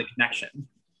really enjoy the connection.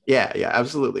 Yeah,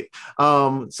 absolutely.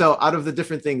 So out of the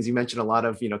different things, you mentioned a lot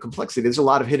of, complexity. There's a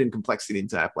lot of hidden complexity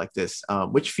into an app like this.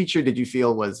 Which feature did you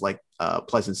feel was like a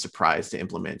pleasant surprise to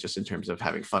implement just in terms of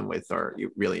having fun with, or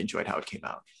you really enjoyed how it came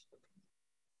out?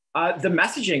 The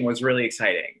messaging was really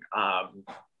exciting.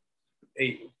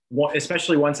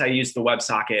 Especially once I used the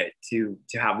WebSocket to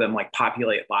have them like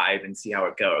populate live and see how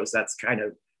it goes. That's kind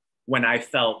of when I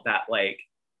felt that like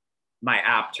my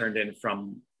app turned in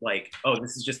from like, oh,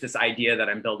 this is just this idea that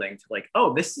I'm building to like,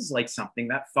 oh, this is like something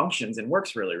that functions and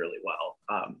works really, really well.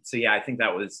 So yeah, I think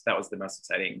that was the most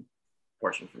exciting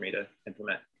portion for me to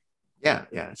implement. Yeah,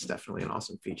 it's definitely an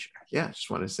awesome feature. Yeah, just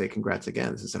want to say congrats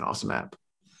again. This is an awesome app.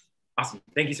 Awesome.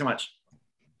 Thank you so much.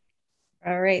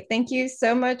 All right. Thank you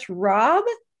so much, Rob.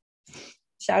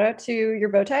 Shout out to your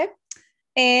bow tie.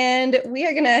 And we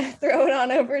are going to throw it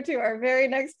on over to our very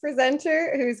next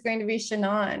presenter, who's going to be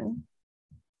Shannon.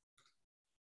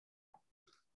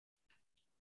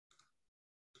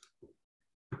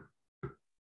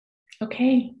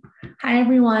 Okay. Hi,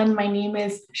 everyone. My name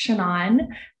is Shannon,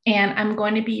 and I'm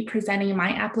going to be presenting my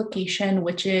application,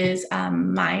 which is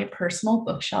my personal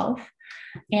bookshelf.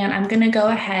 And I'm going to go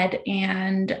ahead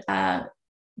and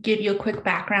give you a quick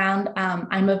background.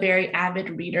 I'm a very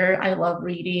avid reader. I love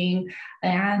reading,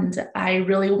 and I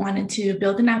really wanted to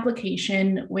build an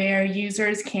application where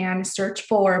users can search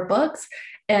for books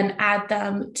and add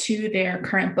them to their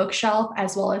current bookshelf,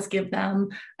 as well as give them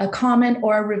a comment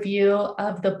or a review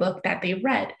of the book that they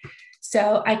read.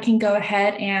 So I can go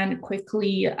ahead and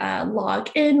quickly log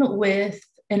in with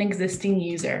an existing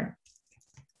user.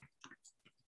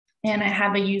 And I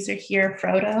have a user here,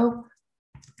 Frodo.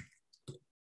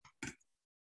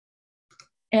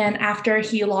 And after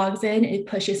he logs in, it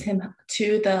pushes him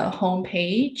to the home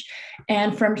page.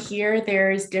 And from here,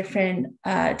 there's different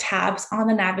tabs on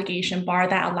the navigation bar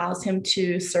that allows him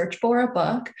to search for a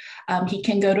book. He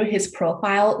can go to his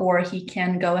profile, or he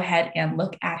can go ahead and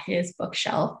look at his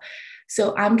bookshelf.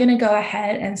 So I'm going to go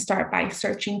ahead and start by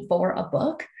searching for a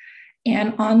book.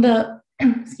 And on the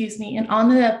and on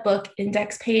the book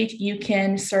index page, you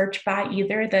can search by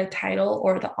either the title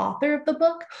or the author of the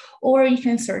book, or you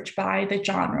can search by the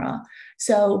genre.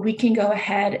 So we can go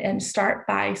ahead and start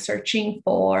by searching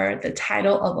for the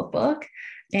title of a book.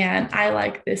 And I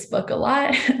like this book a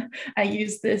lot. I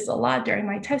use this a lot during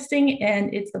my testing,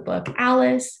 and it's the book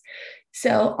Alice.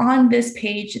 So on this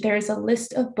page, there's a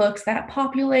list of books that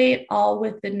populate all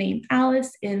with the name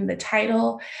Alice in the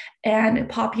title, and it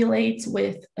populates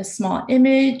with a small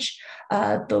image,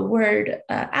 the word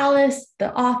Alice,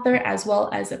 the author, as well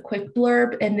as a quick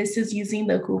blurb. And this is using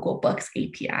the Google Books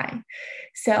API.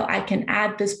 So I can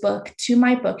add this book to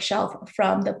my bookshelf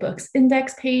from the books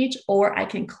index page, or I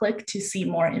can click to see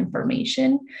more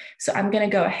information. So I'm going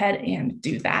to go ahead and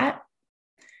do that.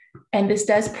 And this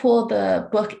does pull the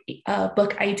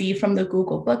book ID from the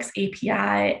Google Books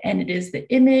API, and it is the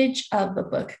image of the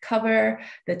book cover,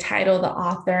 the title, the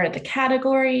author, the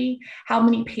category, how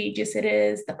many pages it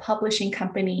is, the publishing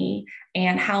company,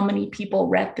 and how many people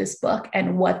read this book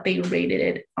and what they rated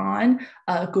it on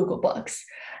Google Books.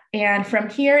 And from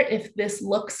here, if this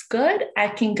looks good, I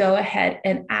can go ahead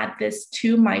and add this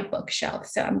to my bookshelf.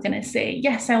 So I'm going to say,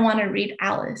 yes, I want to read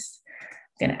Alice.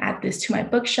 I'm going to add this to my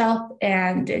bookshelf,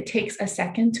 and it takes a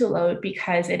second to load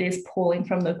because it is pulling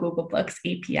from the Google Books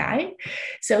API.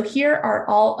 So here are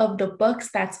all of the books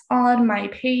that's on my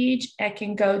page. I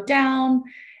can go down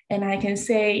and I can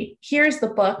say, here's the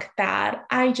book that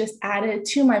I just added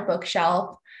to my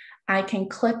bookshelf. I can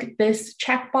click this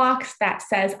checkbox that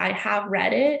says I have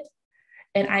read it,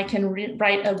 and I can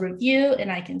write a review,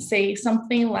 and I can say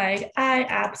something like, I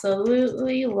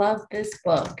absolutely love this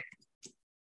book.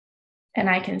 And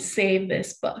I can save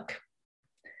this book.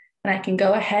 And I can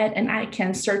go ahead and I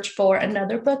can search for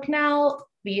another book now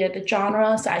via the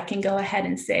genre. So I can go ahead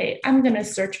and say, I'm going to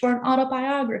search for an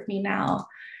autobiography now.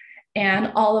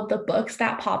 And all of the books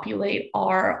that populate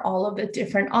are all of the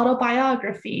different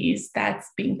autobiographies that's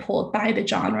being pulled by the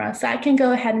genre. So I can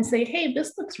go ahead and say, hey,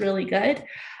 this looks really good.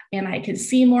 And I can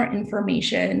see more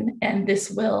information, and this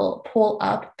will pull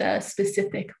up the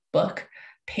specific book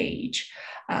page.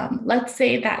 Let's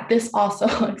say that this also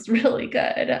looks really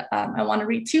good. I want to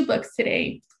read 2 books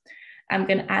today. I'm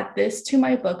going to add this to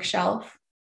my bookshelf,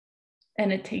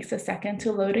 and it takes a second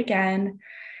to load again.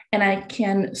 And I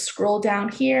can scroll down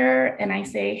here and I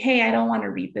say, hey, I don't want to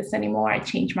read this anymore. I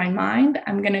changed my mind.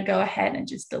 I'm going to go ahead and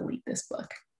just delete this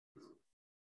book.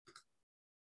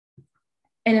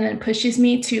 And then it pushes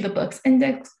me to the book's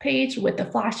index page with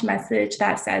a flash message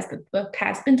that says the book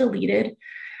has been deleted.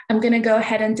 I'm going to go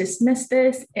ahead and dismiss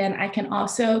this, and I can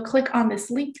also click on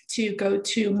this link to go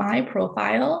to my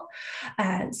profile.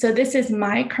 So this is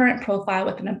my current profile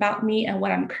with an about me and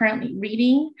what I'm currently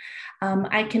reading.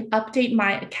 I can update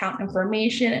my account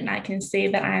information, and I can say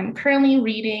that I'm currently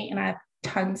reading, and I have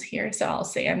tons here. So I'll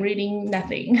say I'm reading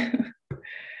nothing.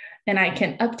 And I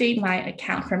can update my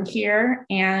account from here,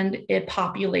 and it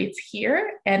populates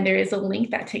here. And there is a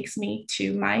link that takes me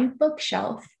to my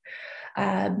bookshelf.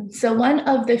 So one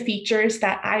of the features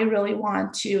that I really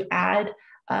want to add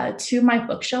to my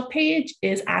bookshelf page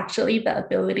is actually the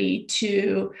ability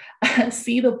to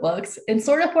see the books, and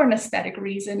sort of for an aesthetic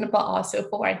reason, but also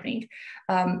for, I think,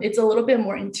 it's a little bit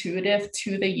more intuitive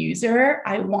to the user.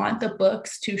 I want the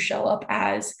books to show up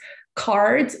as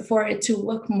cards, for it to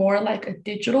look more like a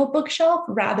digital bookshelf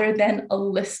rather than a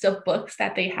list of books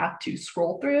that they have to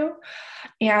scroll through.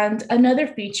 And another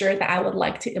feature that I would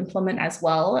like to implement as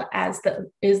well is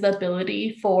the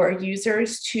ability for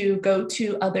users to go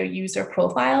to other user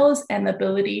profiles, and the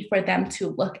ability for them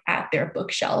to look at their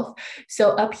bookshelf.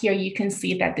 So up here, you can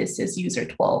see that this is user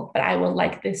 12, but I would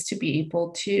like this to be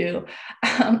able to,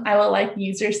 I would like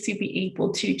users to be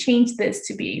able to change this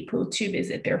to be able to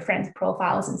visit their friends'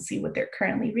 profiles and see what they're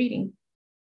currently reading.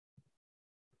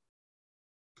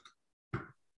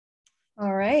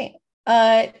 All right.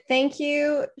 Thank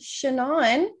you,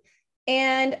 Shannon.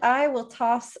 And I will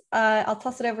I'll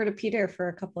toss it over to Peter for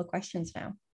a couple of questions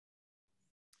now.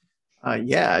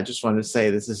 Yeah, I just wanted to say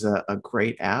this is a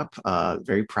great app,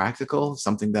 very practical,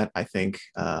 something that I think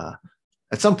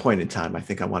at some point in time, I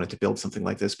think I wanted to build something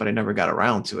like this, but I never got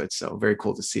around to it. So very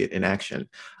cool to see it in action.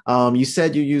 You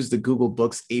said you used the Google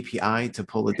Books API to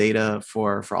pull the data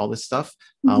for all this stuff.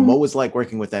 What was like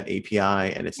working with that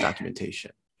API and its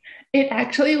documentation? It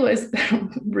actually was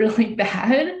really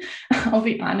bad, I'll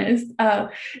be honest.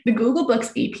 The Google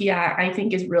Books API, I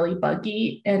think, is really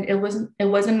buggy, and it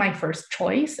wasn't my first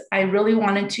choice. I really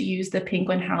wanted to use the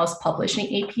Penguin House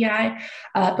Publishing API,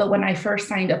 but when I first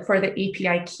signed up for the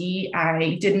API key,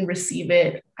 I didn't receive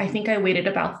it. I think I waited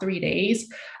about 3 days,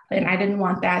 and I didn't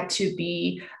want that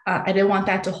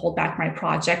to hold back my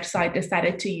project. So I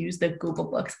decided to use the Google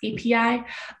Books API.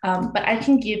 But I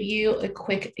can give you a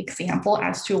quick example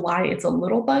as to why it's a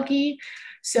little buggy.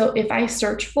 So if I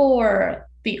search for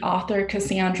the author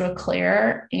Cassandra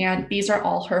Clare, and these are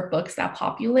all her books that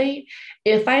populate,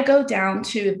 if I go down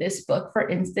to this book, for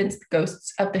instance,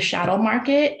 Ghosts of the Shadow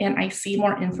Market, and I see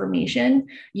more information,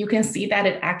 you can see that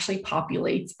it actually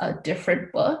populates a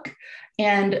different book.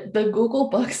 And the Google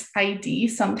Books ID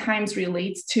sometimes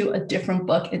relates to a different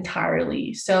book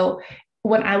entirely. So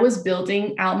when I was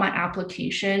building out my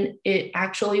application, it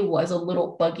actually was a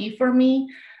little buggy for me.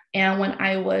 And when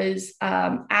I was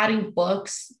adding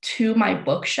books to my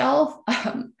bookshelf,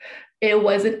 it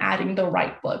wasn't adding the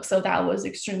right book. So that was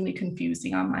extremely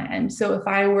confusing on my end. So if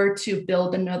I were to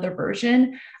build another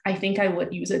version, I think I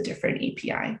would use a different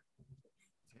API.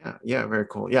 Yeah, very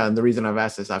cool. Yeah, and the reason I've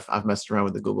asked this, I've messed around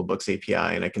with the Google Books API,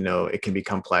 and I can know it can be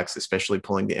complex, especially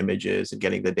pulling the images and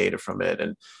getting the data from it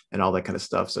and all that kind of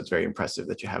stuff. So it's very impressive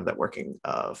that you have that working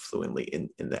fluently in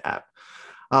the app.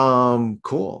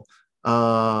 Cool.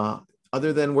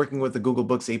 Other than working with the Google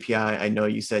Books API, I know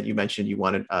you mentioned you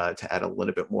wanted to add a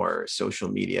little bit more social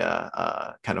media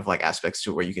kind of like aspects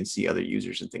to where you can see other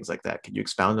users and things like that. Can you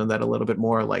expound on that a little bit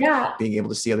more? Like being able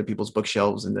to see other people's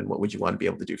bookshelves, and then what would you want to be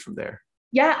able to do from there?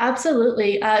 Yeah,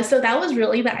 absolutely. So that was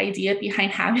really the idea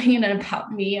behind having an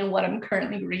about me and what I'm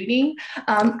currently reading.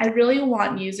 I really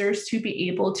want users to be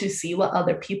able to see what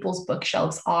other people's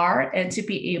bookshelves are and to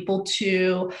be able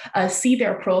to see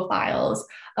their profiles.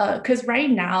 Because right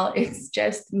now it's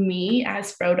just me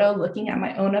as Frodo looking at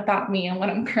my own about me and what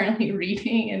I'm currently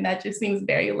reading, and that just seems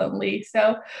very lonely.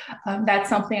 So that's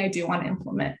something I do want to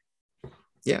implement.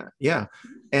 Yeah, yeah.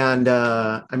 And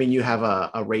I mean, you have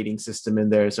a rating system in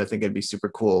there, so I think it'd be super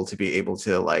cool to be able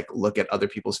to like look at other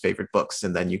people's favorite books,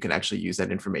 and then you can actually use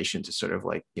that information to sort of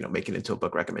like, you know, make it into a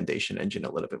book recommendation engine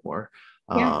a little bit more.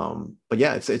 Yeah. But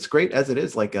yeah, it's great as it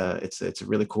is. Like, it's a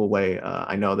really cool way.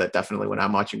 I know that definitely when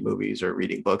I'm watching movies or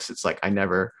reading books, it's like I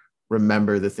never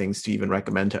remember the things to even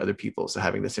recommend to other people. So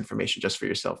having this information just for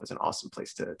yourself is an awesome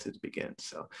place to begin.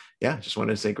 So yeah, just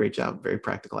wanted to say great job. Very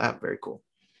practical app. Very cool.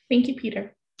 Thank you,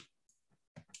 Peter.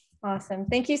 Awesome.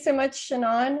 Thank you so much,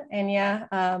 Shannon. And yeah,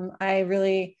 I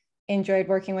really enjoyed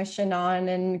working with Shannon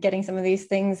and getting some of these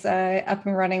things up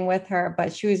and running with her,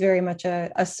 but she was very much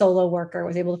a solo worker,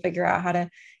 was able to figure out how to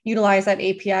utilize that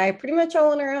API pretty much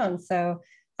all on her own. So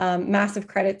massive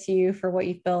credit to you for what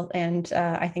you've built. And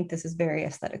I think this is very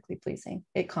aesthetically pleasing.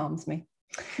 It calms me.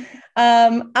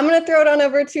 I'm going to throw it on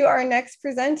over to our next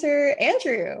presenter,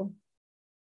 Andrew.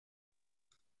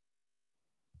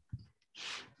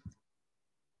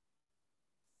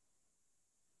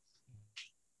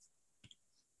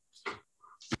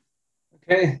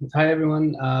 Okay, hi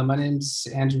everyone. My name's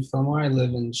Andrew Fillmore. I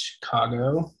live in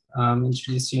Chicago.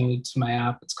 Introducing you to my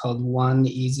app. It's called One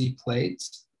Easy Plate.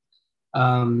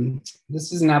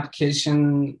 This is an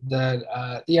application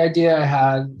that the idea I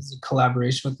had was a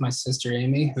collaboration with my sister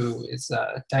Amy, who is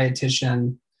a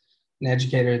dietitian and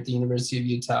educator at the University of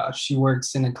Utah. She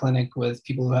works in a clinic with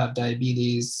people who have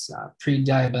diabetes,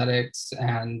 pre-diabetics,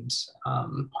 and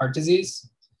heart disease.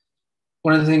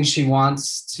 One of the things she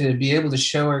wants to be able to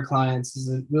show her clients is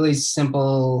a really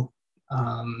simple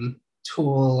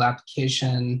tool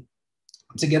application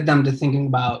to get them to thinking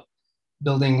about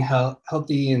building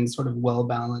healthy and sort of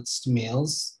well-balanced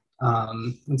meals.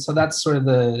 And so that's sort of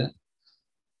the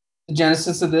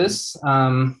genesis of this.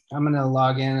 I'm going to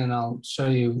log in and I'll show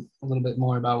you a little bit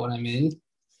more about what I mean.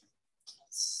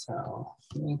 So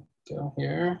let me go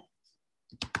here.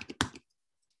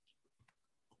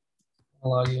 I'll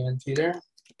log you in, Peter.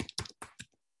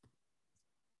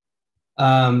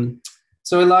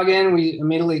 So we log in, we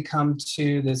immediately come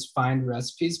to this find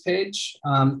recipes page.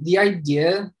 The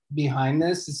idea behind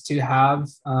this is to have,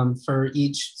 for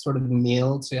each sort of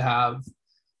meal, to have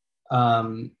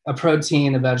a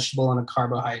protein, a vegetable, and a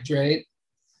carbohydrate.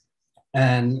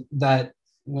 And that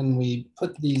when we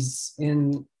put these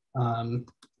in,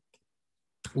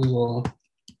 we will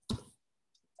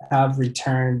have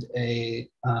returned a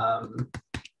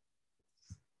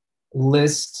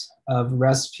list of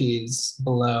recipes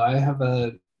below. I have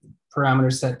a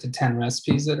parameter set to 10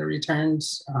 recipes that are returned.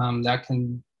 That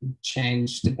can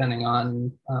change depending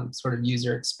on sort of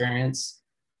user experience.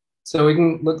 So we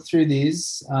can look through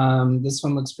these. This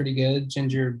one looks pretty good,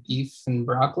 ginger beef and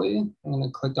broccoli. I'm gonna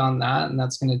click on that, and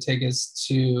that's gonna take us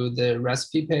to the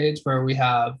recipe page where we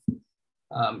have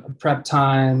a prep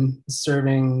time,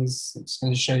 servings. It's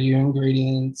gonna show you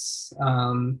ingredients.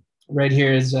 Right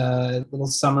here is a little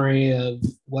summary of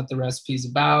what the recipe is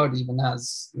about, even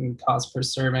has cost per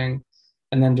serving,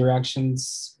 and then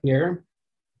directions here.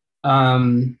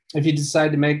 If you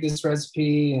decide to make this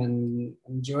recipe and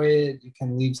enjoy it, you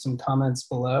can leave some comments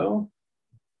below.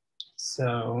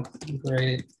 So,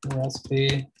 great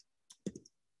recipe,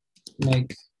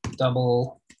 make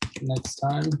double next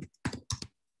time.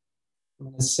 I'm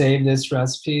gonna save this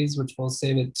recipes, which will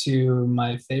save it to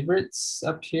my favorites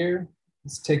up here.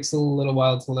 This takes a little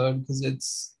while to load because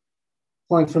it's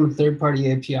pulling from a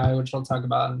third-party API, which I'll talk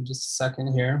about in just a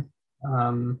second here.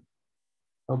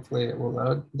 Hopefully it will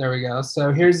load. There we go.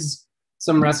 So here's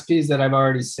some recipes that I've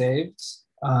already saved.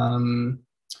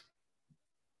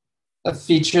 A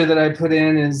feature that I put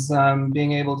in is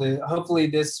being able to, hopefully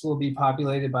this will be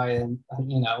populated by,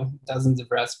 dozens of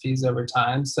recipes over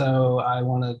time. So I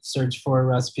want to search for a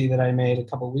recipe that I made a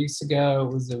couple weeks ago.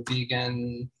 It was a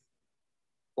vegan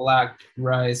black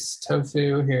rice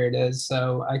tofu. Here it is.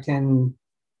 So I can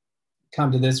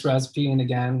come to this recipe, and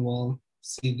again, we'll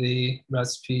see the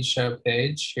recipe show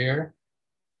page here.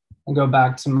 I'll go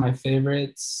back to my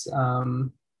favorites. A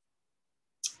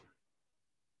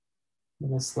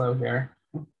little slow here.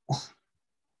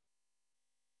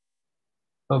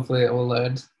 Hopefully it will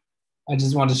load. I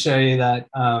just want to show you that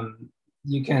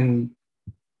you can,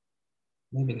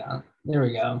 maybe not, there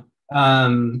we go.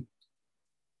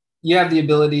 You have the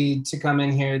ability to come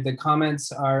in here. The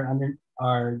comments are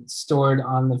are stored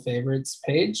on the favorites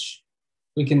page.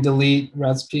 We can delete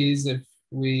recipes if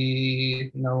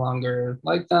we no longer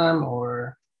like them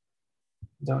or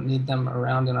don't need them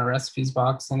around in our recipes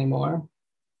box anymore.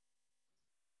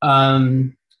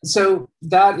 So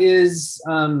that is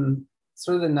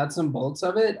sort of the nuts and bolts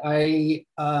of it.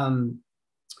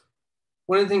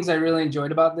 One of the things I really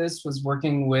enjoyed about this was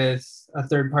working with a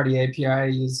third-party API. I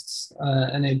used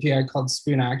an API called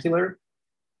Spoonacular.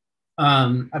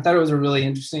 I thought it was a really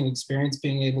interesting experience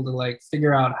being able to like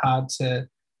figure out how to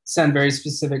send very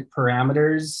specific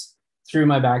parameters through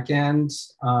my backend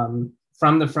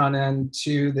from the front end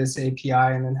to this API,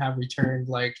 and then have returned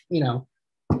like, you know,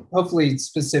 hopefully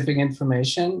specific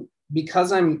information.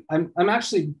 Because I'm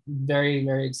actually very,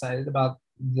 very excited about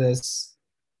this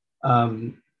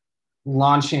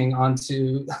launching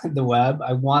onto the web.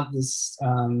 I want this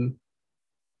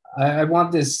I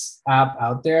want this app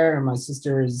out there, and my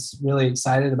sister is really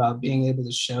excited about being able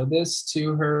to show this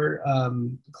to her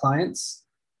clients.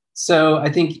 So I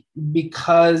think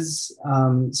because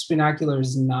Spoonacular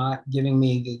is not giving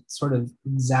me the sort of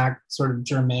exact sort of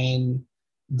germane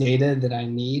data that I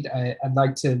need, I'd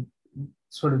like to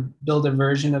sort of build a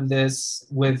version of this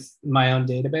with my own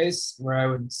database where I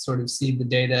would sort of seed the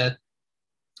data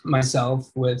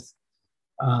myself with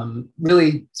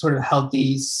really sort of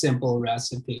healthy, simple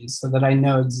recipes so that I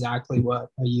know exactly what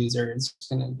a user is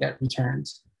going to get returned.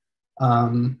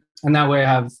 And that way I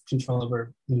have control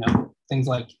over, you know, things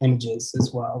like images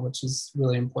as well, which is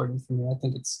really important for me. I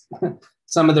think it's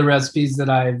some of the recipes that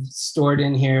I've stored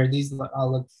in here, these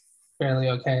all look fairly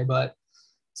okay, but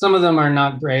some of them are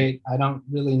not great. I don't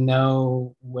really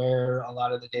know where a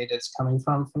lot of the data is coming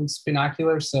from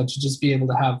Spoonacular. So to just be able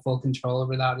to have full control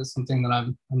over that is something that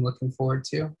I'm looking forward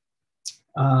to.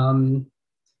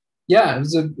 Yeah,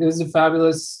 it was a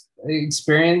fabulous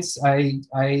experience. I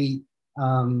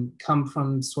come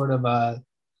from sort of a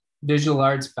visual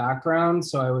arts background,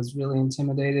 so I was really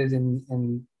intimidated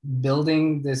in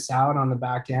building this out on the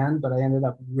back end, but I ended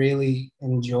up really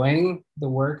enjoying the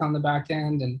work on the back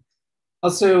end, and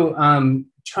also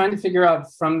trying to figure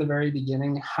out from the very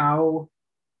beginning how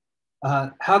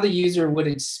the user would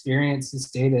experience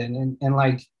this data, and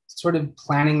like sort of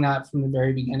planning that from the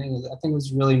very beginning, I think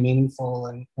was really meaningful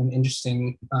and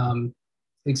interesting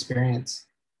experience.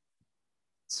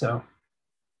 So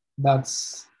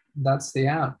that's the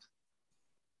app.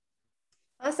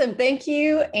 Awesome. Thank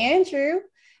you, Andrew.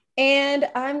 And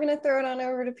I'm going to throw it on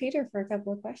over to Peter for a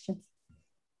couple of questions.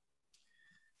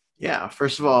 Yeah,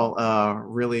 first of all,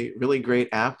 really, really great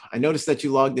app. I noticed that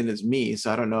you logged in as me,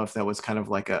 so I don't know if that was kind of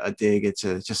like a dig. It's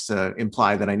just to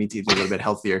imply that I need to eat a little bit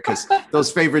healthier, because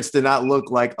those favorites did not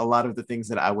look like a lot of the things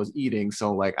that I was eating.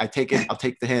 So like, I'll take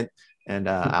the hint, and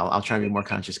I'll try and be more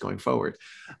conscious going forward.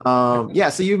 Yeah,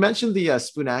 so you mentioned the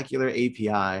Spoonacular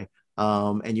API.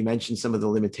 And you mentioned some of the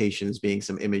limitations being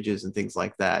some images and things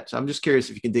like that. So I'm just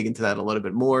curious if you can dig into that a little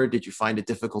bit more. Did you find it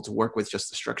difficult to work with just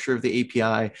the structure of the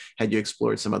API? Had you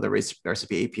explored some other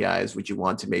recipe APIs? Would you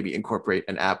want to maybe incorporate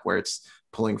an app where it's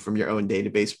pulling from your own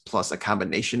database plus a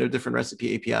combination of different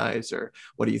recipe APIs? Or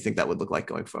what do you think that would look like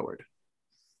going forward?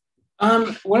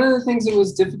 One of the things that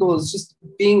was difficult is just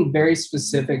being very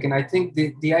specific. And I think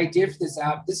the idea for this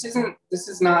app, this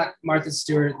is not Martha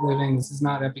Stewart living. This is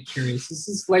not Epicurious. This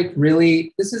is like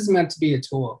really, this is meant to be a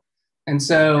tool. And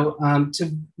so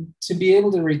to be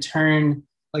able to return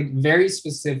like very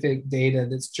specific data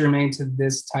that's germane to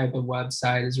this type of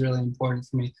website is really important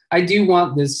for me. I do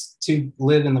want this to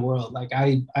live in the world. Like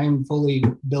I am fully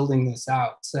building this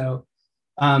out. So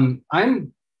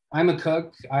I'm a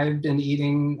cook. I've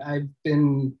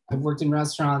worked in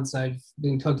restaurants. I've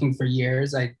been cooking for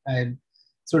years. I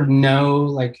sort of know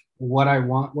like what I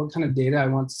want, what kind of data I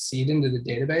want to seed into the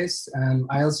database. And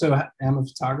I also am a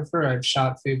photographer. I've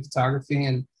shot food photography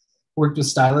and worked with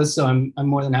stylists. So I'm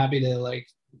more than happy to like,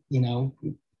 you know,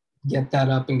 get that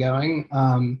up and going.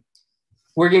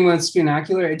 Working with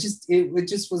Spoonacular, it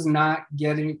just was not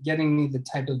getting me the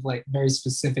type of like very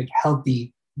specific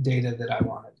healthy data that I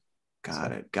wanted.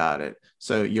 Got it.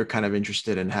 So you're kind of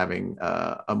interested in having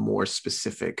a more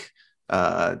specific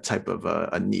type of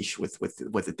a niche with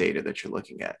the data that you're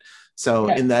looking at. So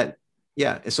in that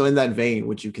vein,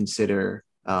 would you consider,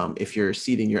 if you're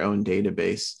seeding your own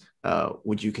database,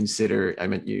 would you consider,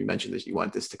 you mentioned that you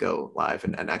want this to go live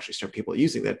and actually start people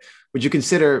using that. Would you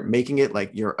consider making it like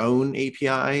your own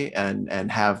API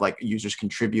and have like users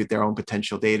contribute their own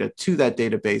potential data to that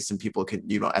database, and people can,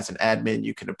 you know, as an admin,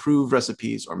 you can approve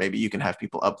recipes, or maybe you can have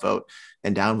people upvote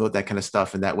and downvote that kind of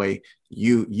stuff. And that way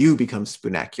you become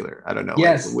Spoonacular. I don't know.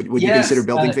 Yes. Like, would you consider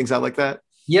building things out like that?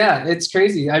 Yeah, it's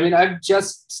crazy. I mean, I've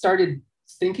just started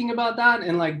thinking about that,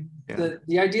 and like Yeah.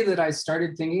 the idea that I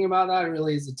started thinking about that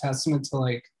really is a testament to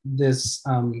like this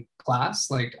class.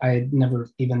 Like I had never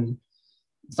even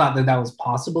thought that that was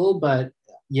possible, but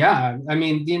yeah, I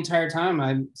mean, the entire time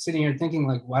I'm sitting here thinking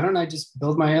like, why don't I just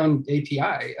build my own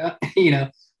API? You know,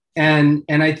 and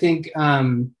I think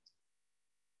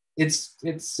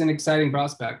it's an exciting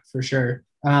prospect for sure.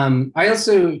 I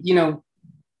also, you know,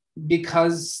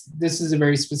 because this is a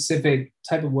very specific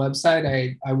type of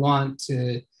website, I want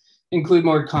to include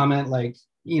more comment like,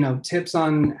 you know, tips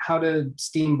on how to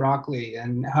steam broccoli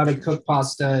and how to cook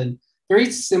pasta, and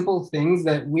very simple things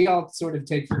that we all sort of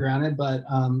take for granted. But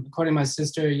according to my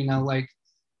sister, you know, like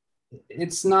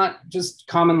it's not just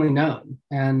commonly known,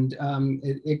 and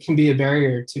it can be a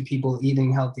barrier to people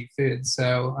eating healthy food.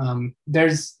 So there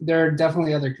are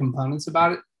definitely other components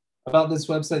about this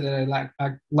website that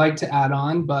I like to add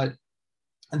on, but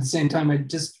at the same time,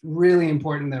 it's just really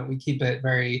important that we keep it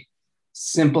very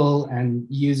simple and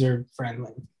user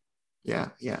friendly. Yeah,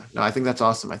 yeah. No, I think that's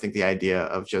awesome. I think the idea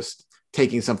of just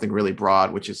taking something really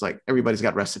broad, which is like everybody's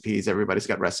got recipes, everybody's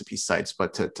got recipe sites,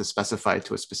 but to specify it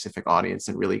to a specific audience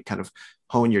and really kind of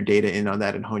hone your data in on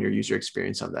that and hone your user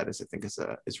experience on that is, I think,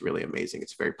 is really amazing.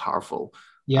 It's a very powerful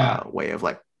way of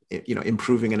like, you know,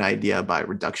 improving an idea by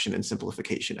reduction and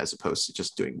simplification as opposed to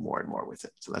just doing more and more with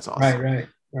it. So that's awesome.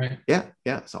 Right. Yeah.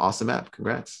 It's an awesome app.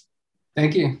 Congrats.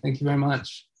 Thank you very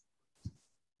much.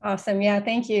 Awesome. Yeah,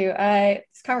 thank you.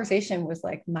 This conversation was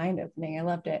like mind-opening. I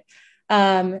loved it.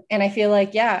 And I feel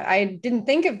like, yeah, I didn't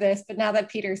think of this, but now that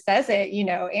Peter says it, you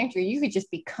know, Andrew, you could just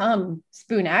become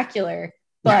Spoonacular,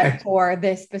 but for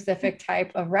this specific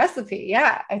type of recipe.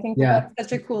 Yeah, I think that's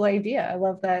such a cool idea. I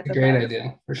love that. Great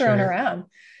idea for thrown sure. around.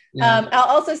 Yeah. I'll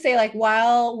also say, like,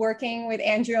 while working with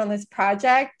Andrew on this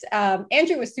project,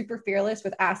 Andrew was super fearless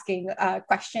with asking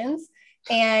questions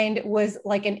and was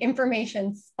like an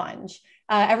information sponge.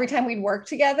 Every time we'd work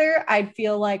together, I'd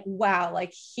feel like, wow,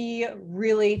 like he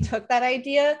really took that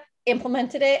idea,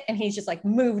 implemented it, and he's just like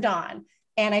moved on.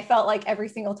 And I felt like every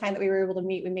single time that we were able to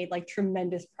meet, we made like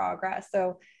tremendous progress.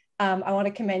 So I want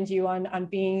to commend you on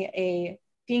being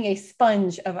a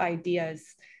sponge of ideas,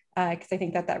 because I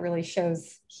think that really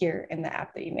shows here in the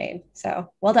app that you made. So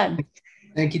well done.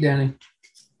 Thank you, Danny.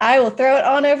 I will throw it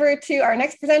on over to our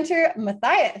next presenter,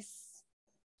 Matthias.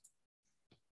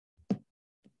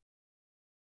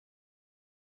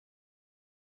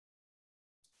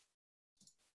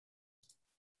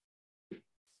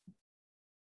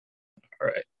 All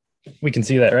right, we can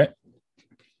see that, right?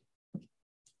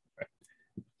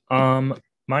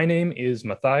 My name is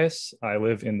Matthias. I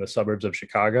live in the suburbs of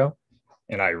Chicago,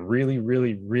 and I really,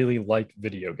 really, really like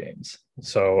video games.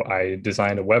 So I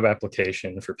designed a web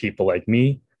application for people like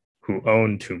me who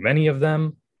own too many of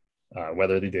them,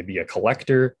 whether they be a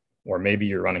collector or maybe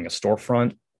you're running a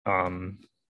storefront,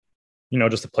 you know,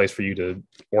 just a place for you to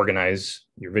organize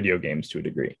your video games to a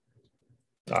degree.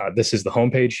 This is the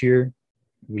homepage here.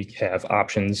 We have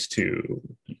options to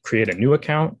create a new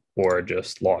account or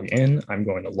just log in. I'm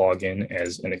going to log in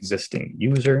as an existing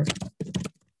user.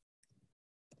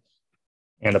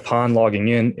 And upon logging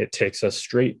in, it takes us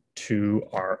straight to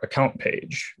our account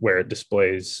page where it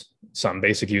displays some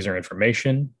basic user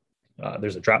information.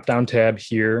 There's a drop-down tab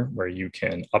here where you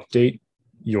can update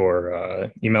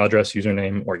your email address,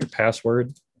 username, or your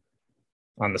password.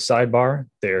 On the sidebar,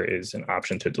 there is an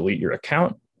option to delete your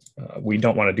account. We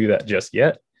don't want to do that just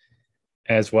yet,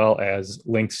 as well as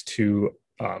links to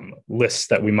lists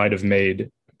that we might have made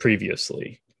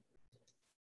previously.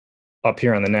 Up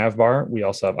here on the nav bar, we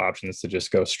also have options to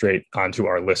just go straight onto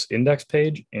our list index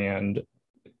page and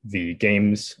the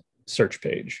games search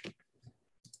page.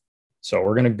 So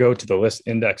we're going to go to the list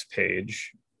index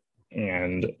page,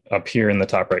 and up here in the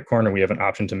top right corner, we have an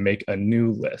option to make a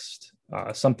new list.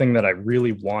 Something that I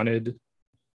really wanted,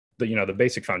 the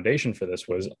basic foundation for this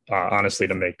was honestly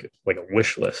to make like a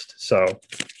wish list. So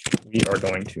we are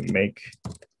going to make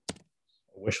a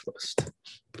wish list.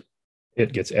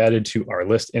 It gets added to our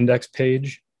list index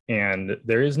page, and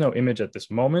there is no image at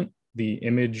this moment. The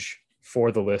image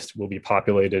for the list will be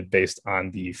populated based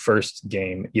on the first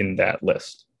game in that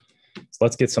list. So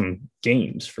let's get some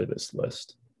games for this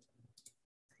list.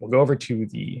 We'll go over to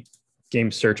the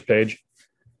game search page,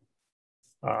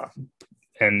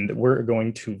 and we're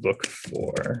going to look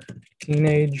for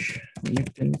Teenage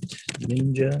Mutant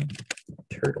Ninja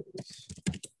Turtles.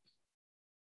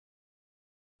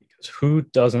 Because who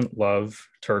doesn't love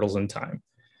Turtles in Time?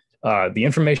 The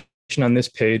information on this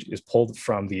page is pulled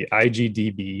from the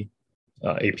IGDB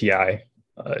API.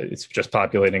 It's just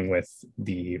populating with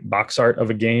the box art of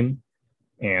a game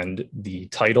and the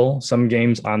title. Some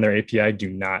games on their API do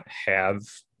not have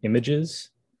images.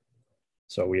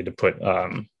 So we had to put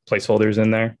placeholders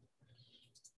in there.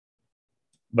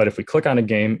 But if we click on a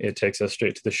game, it takes us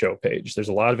straight to the show page. There's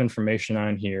a lot of information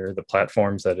on here, the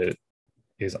platforms that it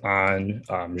is on,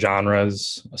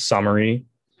 genres, a summary.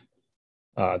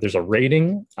 There's a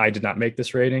rating. I did not make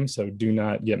this rating, so do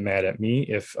not get mad at me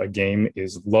if a game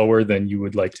is lower than you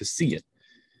would like to see it.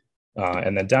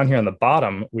 And then down here on the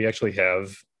bottom, we actually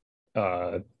have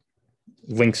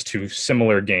links to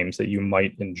similar games that you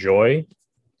might enjoy.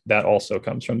 That also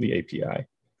comes from the API.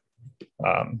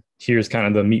 Here's kind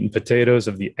of the meat and potatoes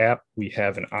of the app. We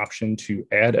have an option to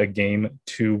add a game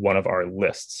to one of our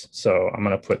lists. So I'm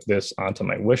going to put this onto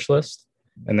my wish list.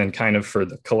 And then kind of for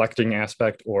the collecting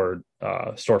aspect or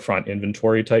storefront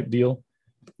inventory type deal,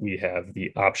 we have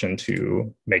the option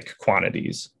to make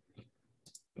quantities.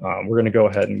 We're going to go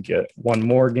ahead and get one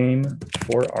more game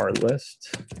for our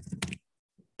list.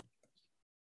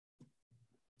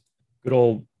 Good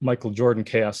old Michael Jordan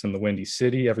Chaos in the Windy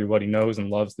City. Everybody knows and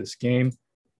loves this game.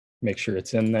 Make sure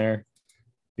it's in there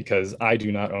because I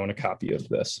do not own a copy of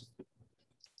this.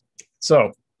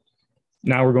 So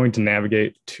now we're going to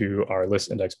navigate to our list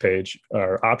index page.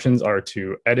 Our options are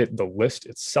to edit the list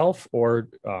itself or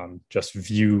just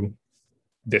view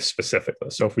this specific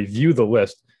list. So if we view the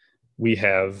list, we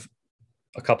have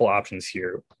a couple options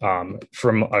here.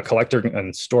 From a collector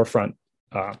and storefront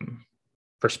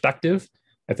perspective,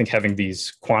 I think having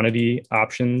these quantity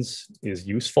options is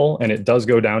useful, and it does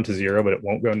go down to 0, but it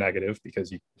won't go negative because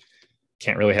you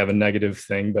can't really have a negative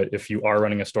thing. But if you are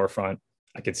running a storefront,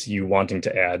 I could see you wanting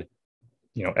to add,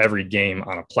 every game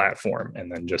on a platform, and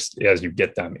then just as you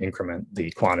get them, increment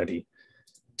the quantity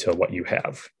to what you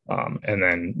have. And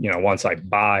then, once I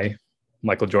buy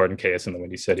Michael Jordan Chaos in the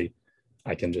Windy City,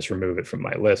 I can just remove it from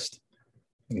my list,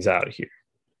 and he's out of here.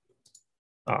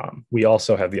 We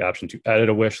also have the option to edit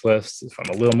a wish list. If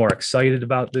I'm a little more excited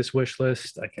about this wish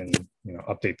list, I can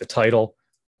update the title,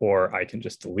 or I can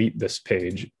just delete this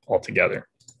page altogether.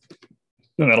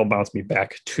 And that'll bounce me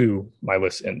back to my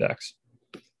list index.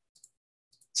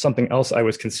 Something else I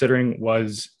was considering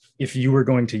was if you were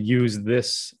going to use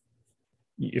this,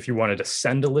 if you wanted to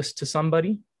send a list to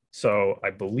somebody. So I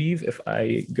believe if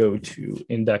I go to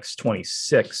index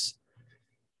 26,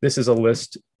 this is a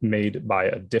list made by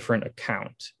a different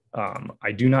account.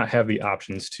 I do not have the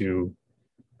options to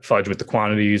fudge with the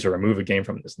quantities or remove a game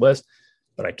from this list,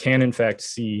 but I can in fact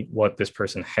see what this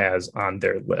person has on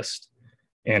their list.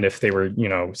 And if they were,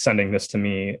 sending this to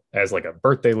me as like a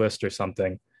birthday list or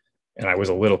something, and I was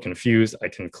a little confused, I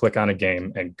can click on a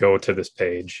game and go to this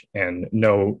page and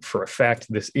know for a fact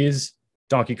this is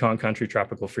Donkey Kong Country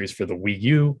Tropical Freeze for the Wii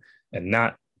U and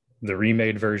not the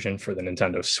remade version for the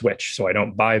Nintendo Switch, so I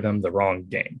don't buy them the wrong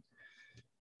game.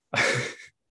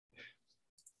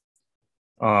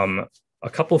 A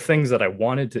couple things that I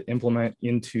wanted to implement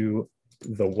into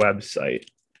the website.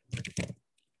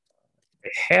 I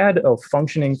had a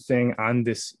functioning thing on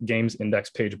this games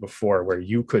index page before where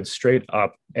you could straight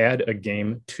up add a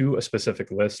game to a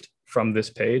specific list from this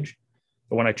page.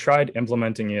 But when I tried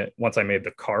implementing it, once I made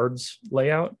the cards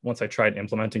layout, once I tried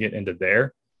implementing it into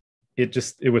there,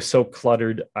 it was so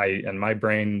cluttered. And my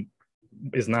brain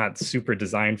is not super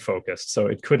design focused, so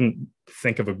it couldn't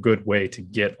think of a good way to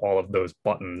get all of those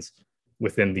buttons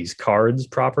within these cards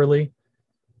properly.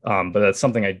 But that's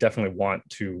something I definitely want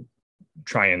to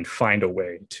try and find a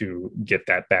way to get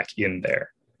that back in there.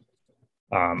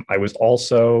 I was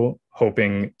also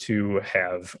hoping to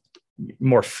have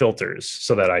more filters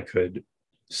so that I could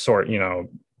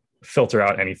filter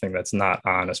out anything that's not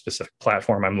on a specific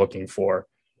platform I'm looking for,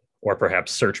 or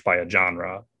perhaps search by a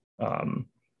genre,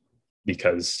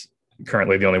 because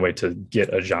currently the only way to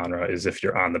get a genre is if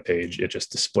you're on the page, it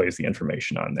just displays the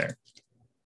information on there.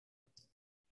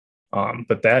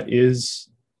 But that is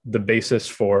the basis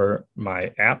for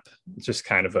my app. It's just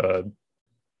kind of a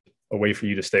way for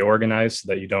you to stay organized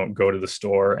so that you don't go to the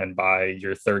store and buy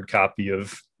your third copy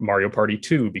of Mario Party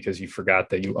 2 because you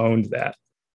forgot that you owned that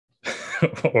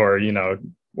or,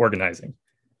 organizing.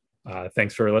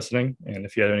 Thanks for listening. And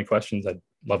if you had any questions, I'd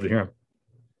love to hear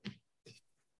them.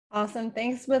 Awesome.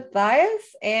 Thanks,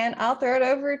 Matthias. And I'll throw it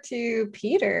over to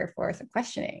Peter for some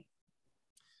questioning.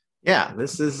 Yeah,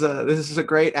 this is a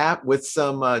great app with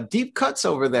some deep cuts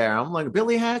over there. I'm like,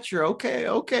 Billy Hatcher. Okay,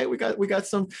 we got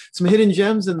some hidden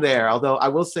gems in there. Although I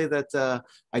will say that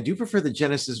I do prefer the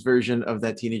Genesis version of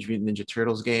that Teenage Mutant Ninja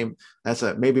Turtles game. That's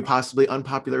a maybe possibly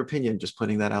unpopular opinion. Just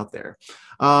putting that out there.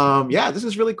 Yeah, this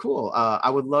is really cool. I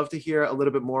would love to hear a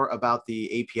little bit more about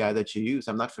the API that you use.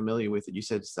 I'm not familiar with it. You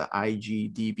said it's the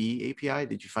IGDB API.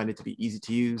 Did you find it to be easy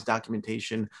to use?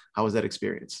 Documentation? How was that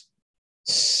experience?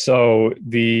 So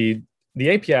the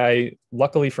API,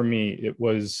 luckily for me, it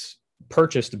was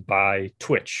purchased by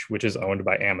Twitch, which is owned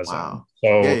by Amazon. Wow.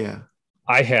 So Yeah.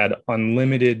 I had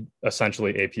unlimited,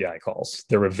 essentially, API calls.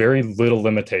 There were very little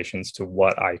limitations to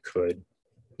what I could,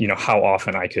 how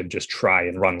often I could just try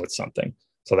and run with something.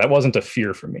 So that wasn't a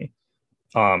fear for me.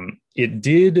 It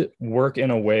did work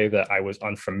in a way that I was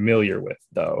unfamiliar with,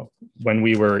 though, when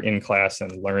we were in class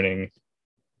and learning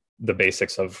the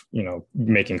basics of,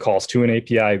 making calls to an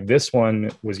API. This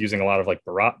one was using a lot of like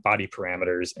body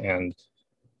parameters and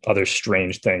other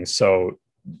strange things. So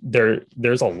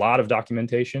there's a lot of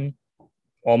documentation,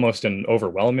 almost an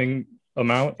overwhelming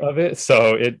amount of it.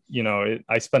 So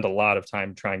I spent a lot of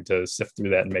time trying to sift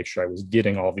through that and make sure I was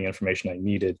getting all the information I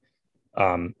needed.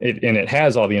 It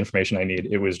has all the information I need.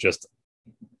 It was just,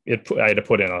 I had to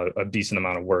put in a decent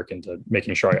amount of work into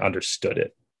making sure I understood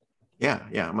it. Yeah.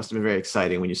 It must have been very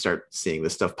exciting when you start seeing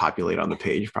this stuff populate on the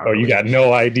page. Probably. Oh, you got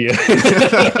no idea.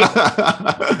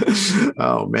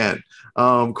 Oh man.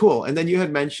 Cool. And then you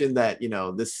had mentioned that,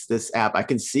 this app, I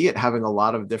can see it having a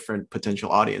lot of different potential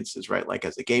audiences, right? Like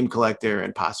as a game collector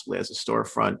and possibly as a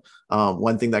storefront.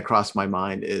 One thing that crossed my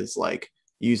mind is like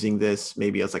using this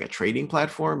maybe as like a trading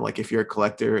platform, like if you're a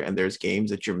collector and there's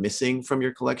games that you're missing from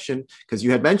your collection, because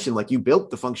you had mentioned like you built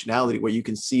the functionality where you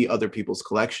can see other people's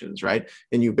collections, right?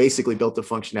 And you basically built the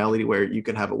functionality where you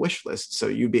can have a wish list. So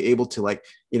you'd be able to like,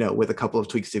 with a couple of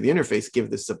tweaks to the interface,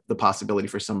 give this the possibility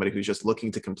for somebody who's just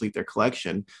looking to complete their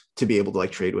collection to be able to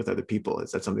like trade with other people. Is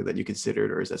that something that you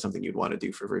considered, or is that something you'd want to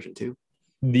do for version 2?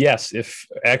 Yes, if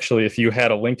you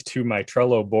had a link to my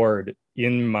Trello board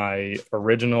in my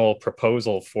original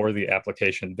proposal for the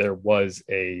application, there was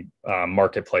a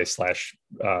marketplace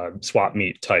 / swap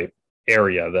meet type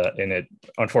area and it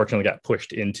unfortunately got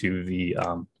pushed into the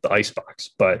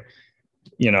icebox. But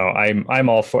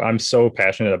I'm so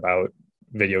passionate about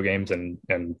video games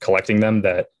and collecting them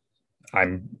that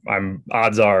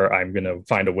odds are I'm going to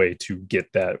find a way to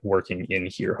get that working in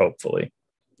here, hopefully.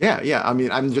 Yeah. I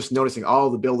mean, I'm just noticing all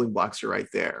the building blocks are right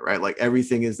there, right? Like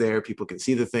everything is there. People can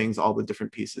see the things, all the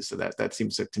different pieces. So that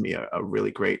seems like to me a really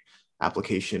great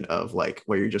application of like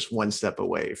where you're just one step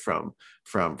away from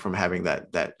having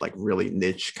that like really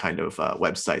niche kind of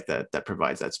website that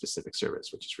provides that specific service,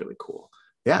 which is really cool.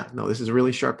 Yeah, no, this is a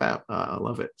really sharp app. I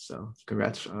love it. So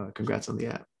congrats on the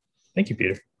app. Thank you,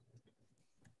 Peter.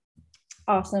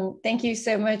 Awesome. Thank you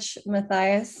so much,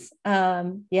 Matthias.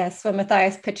 Yes, when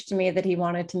Matthias pitched to me that he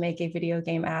wanted to make a video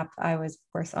game app, I was, of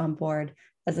course, on board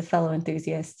as a fellow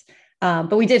enthusiast.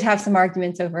 But we did have some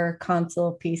arguments over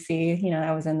console, PC,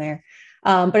 I was in there.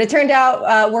 But it turned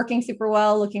out working super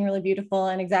well, looking really beautiful.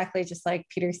 And exactly just like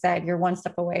Peter said, you're one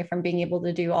step away from being able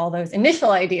to do all those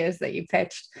initial ideas that you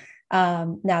pitched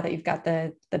now that you've got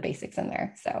the basics in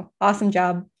there. So awesome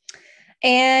job.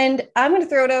 And I'm going to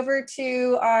throw it over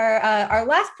to our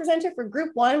last presenter for group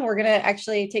 1. We're going to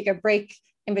actually take a break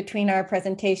in between our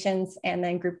presentations, and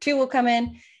then group 2 will come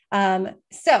in.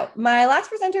 So my last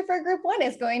presenter for group 1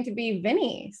 is going to be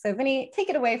Vinny. So Vinny, take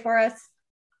it away for us.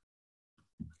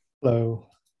 Hello.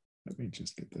 Let me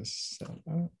just get this set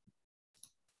up.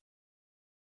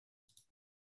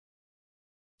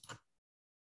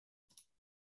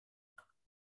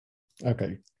 Okay.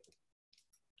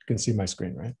 You can see my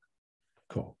screen, right?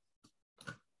 Cool.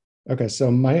 Okay,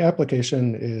 so my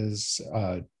application is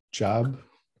a job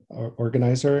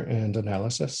organizer and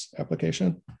analysis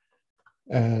application.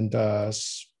 And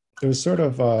it was sort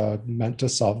of meant to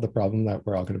solve the problem that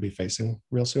we're all going to be facing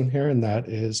real soon here, and that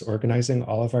is organizing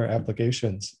all of our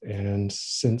applications. And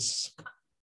since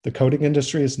the coding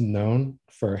industry is known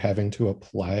for having to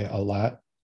apply a lot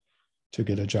to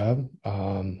get a job,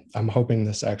 I'm hoping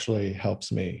this actually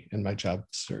helps me in my job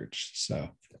search. So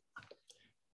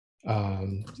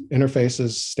interface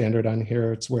is standard on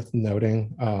here. It's worth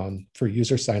noting for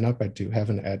user sign up, I do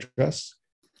have an address.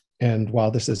 And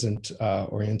while this isn't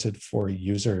oriented for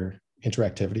user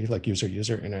interactivity, like user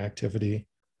interactivity,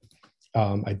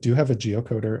 I do have a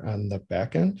geocoder on the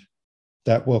back end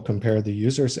that will compare the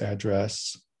user's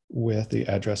address with the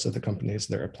address of the companies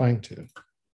they're applying to.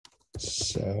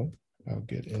 So I'll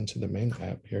get into the main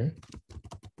app here.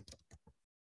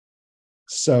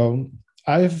 So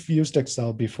I've used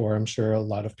Excel before. I'm sure a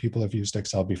lot of people have used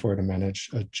Excel before to manage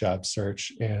a job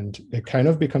search, and it kind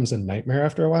of becomes a nightmare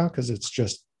after a while because it's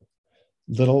just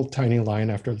little tiny line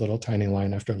after little tiny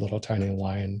line after little tiny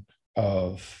line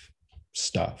of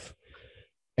stuff.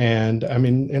 And I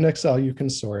mean, in Excel, you can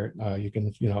sort, you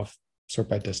can, sort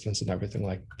by distance and everything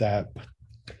like that,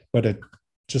 but it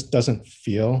just doesn't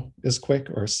feel as quick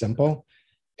or simple.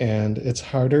 And it's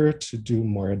harder to do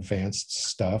more advanced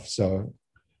stuff. So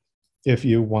if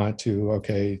you want to,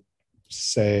 okay,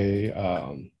 say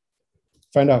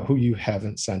find out who you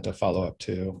haven't sent a follow-up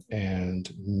to,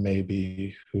 and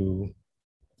maybe who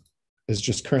is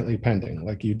just currently pending.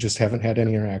 Like you just haven't had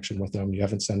any interaction with them. You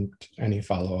haven't sent any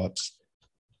follow-ups.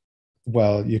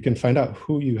 Well, you can find out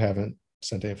who you haven't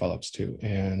sent any follow-ups to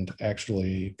and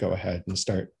actually go ahead and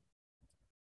start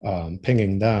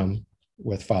pinging them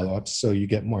with follow-ups so you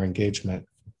get more engagement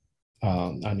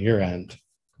on your end.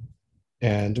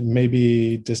 And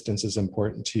maybe distance is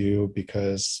important to you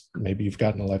because maybe you've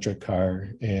got an electric car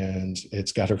and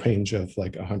it's got a range of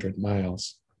like 100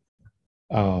 miles.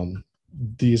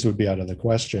 These would be out of the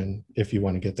question if you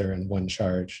want to get there in one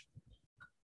charge.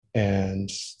 And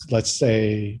let's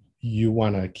say you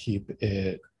want to keep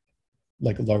it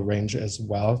like low range as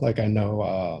well. Like I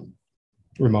know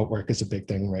remote work is a big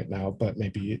thing right now, but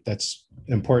maybe that's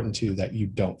important to you that you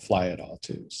don't fly at all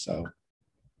too. So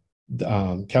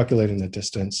calculating the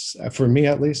distance, for me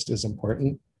at least, is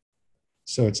important.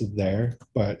 So it's there,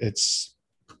 but it's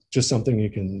just something you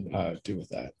can do with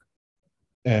that.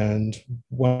 And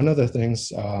one of the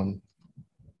things,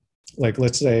 like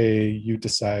let's say you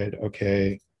decide,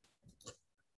 okay,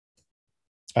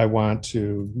 I want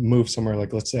to move somewhere,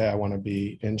 like let's say I want to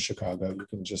be in Chicago, you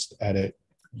can just edit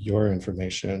your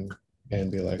information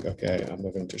and be like, okay, I'm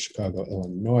moving to Chicago,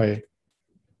 Illinois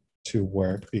to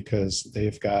work because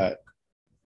they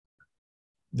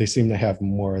seem to have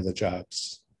more of the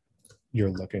jobs you're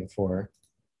looking for.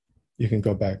 You can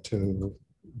go back to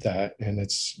that and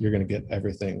you're going to get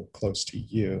everything close to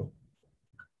you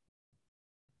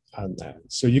on that.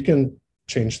 So you can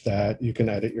change that. You can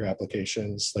edit your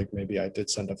applications. Like maybe I did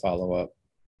send a follow-up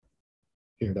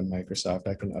here to Microsoft.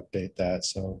 I can update that.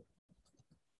 So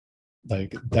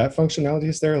like that functionality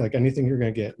is there. Like anything you're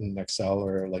going to get in Excel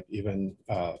or like even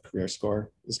Career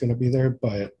Score is going to be there.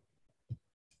 But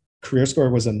Career Score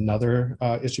was another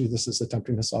issue this is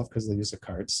attempting to solve because they use a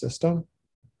card system.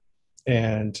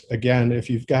 And again, if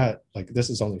you've got like, this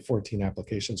is only 14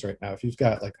 applications right now. If you've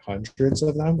got like hundreds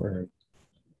of them or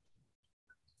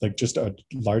like just a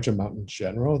large amount in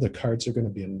general, the cards are going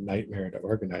to be a nightmare to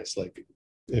organize. Like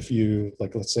if you,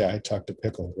 like, let's say I talked to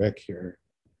Pickle Rick here,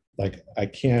 like I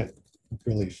can't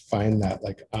really find that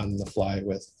like on the fly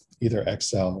with either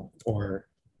Excel or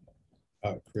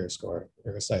Career Score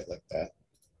or a site like that.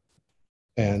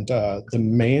 And the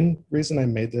main reason I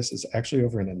made this is actually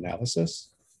over an analysis.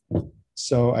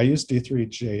 So I use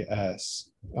D3JS.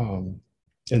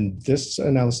 In this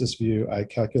analysis view, I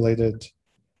calculated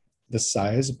the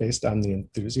size based on the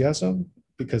enthusiasm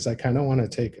because I kind of want to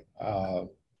take, I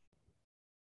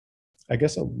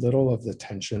guess, a little of the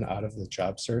tension out of the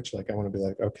job search. Like I want to be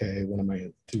like, okay, what am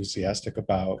I enthusiastic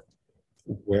about?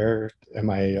 Where am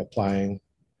I applying?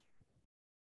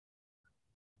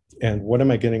 And what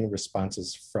am I getting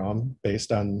responses from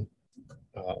based on,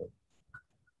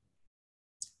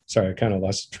 sorry, I kind of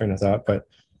lost train of thought, but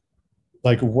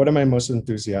like, what am I most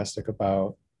enthusiastic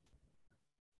about?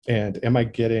 And am I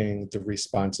getting the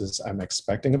responses I'm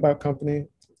expecting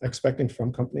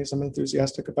from companies I'm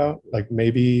enthusiastic about? Like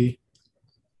maybe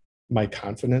my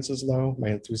confidence is low, my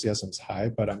enthusiasm's high,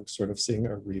 but I'm sort of seeing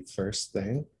a reverse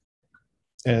thing.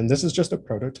 And this is just a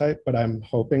prototype, but I'm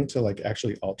hoping to like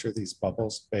actually alter these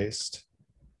bubbles based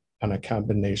on a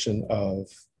combination of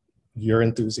your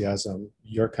enthusiasm,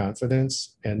 your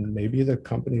confidence, and maybe the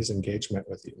company's engagement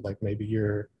with you. Like maybe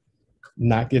you're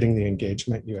not getting the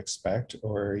engagement you expect,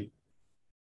 or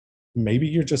maybe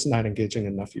you're just not engaging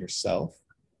enough yourself.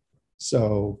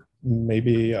 So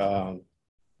maybe, and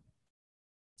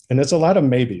it's a lot of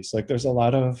maybes. Like there's a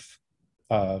lot of,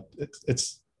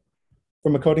 it's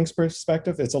from a coding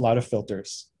perspective, it's a lot of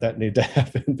filters that need to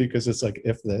happen because it's like,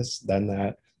 if this, then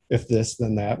that, if this,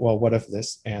 then that. Well, what if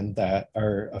this and that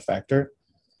are a factor?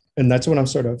 And that's what I'm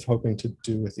sort of hoping to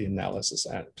do with the analysis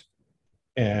end.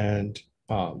 And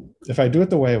if I do it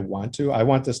the way I want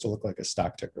this to look like a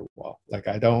stock ticker wall. Like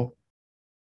I don't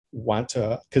want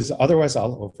to, because otherwise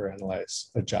I'll overanalyze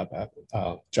a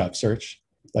job search.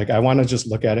 Like I want to just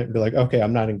look at it and be like, okay,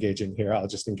 I'm not engaging here. I'll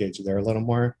just engage there a little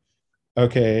more.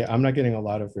 Okay, I'm not getting a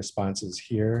lot of responses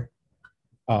here.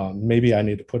 Maybe I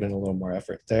need to put in a little more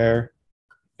effort there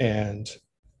and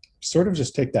sort of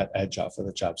just take that edge off of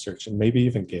the job search and maybe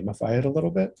even gamify it a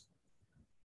little bit.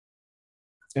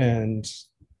 And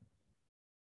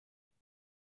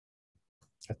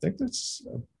I think that's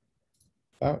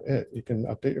about it. You can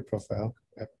update your profile,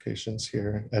 applications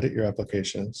here, edit your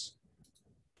applications.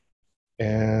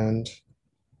 And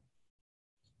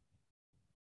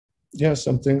yeah,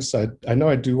 some things I know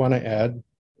I do want to add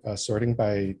sorting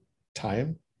by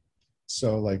time.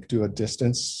 So like do a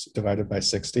distance divided by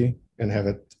 60 and have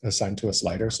it assigned to a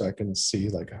slider so I can see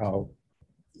like how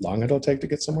long it'll take to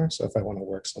get somewhere. So if I want to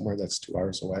work somewhere that's 2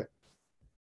 hours away,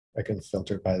 I can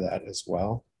filter by that as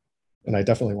well. And I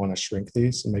definitely want to shrink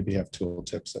these and maybe have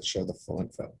tooltips that show the full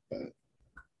info. But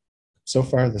so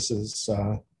far, this is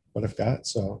what I've got.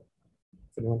 So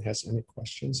if anyone has any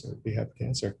questions, I'd be happy to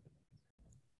answer.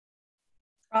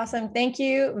 Awesome. Thank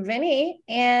you, Vinny.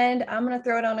 And I'm going to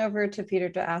throw it on over to Peter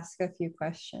to ask a few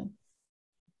questions.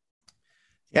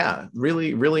 Yeah,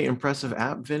 really, really impressive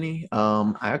app, Vinny.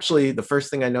 I actually, the first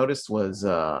thing I noticed was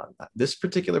this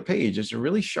particular page is a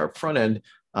really sharp front end.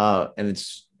 And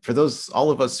it's for those,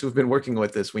 all of us who've been working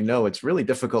with this, we know it's really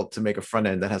difficult to make a front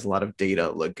end that has a lot of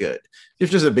data look good. If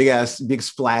just a big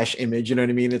splash image, you know what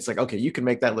I mean? It's like, okay, you can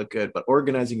make that look good, but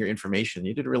organizing your information,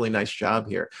 you did a really nice job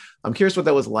here. I'm curious what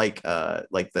that was like the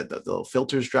little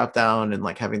filters drop down and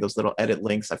like having those little edit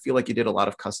links. I feel like you did a lot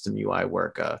of custom UI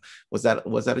work. Was that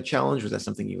a challenge? Was that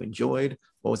something you enjoyed?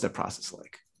 What was that process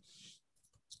like?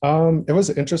 It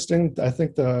was interesting. I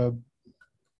think the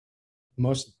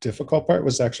most difficult part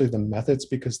was actually the methods,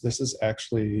 because this is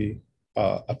actually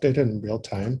updated in real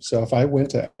time. So if I went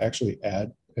to actually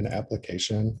add an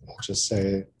application, I'll just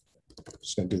say, I'm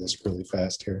just going to do this really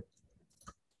fast here.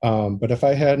 But if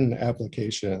I had an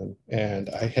application and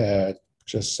I had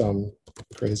just some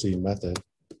crazy method,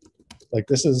 like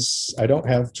this is, I don't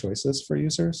have choices for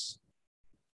users.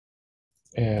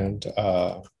 And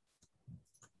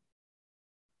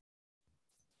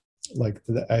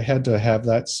I had to have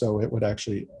that so it would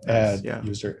actually add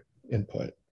user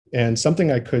input. And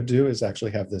something I could do is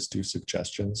actually have this do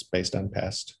suggestions based on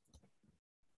past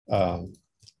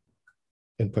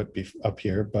input up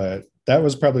here. But that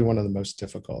was probably one of the most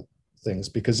difficult things,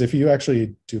 because if you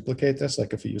actually duplicate this,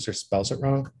 like if a user spells it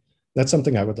wrong, that's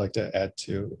something I would like to add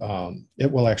to. It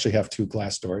will actually have 2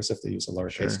 glass doors if they use a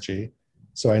lowercase g.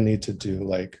 So I need to do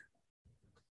like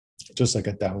just like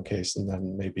a downcase and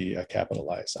then maybe a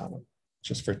capitalize on them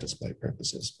just for display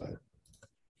purposes. But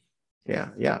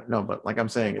no, but like I'm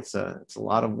saying, it's a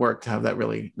lot of work to have that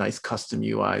really nice custom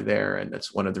UI there. And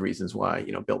that's one of the reasons why,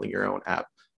 you know, building your own app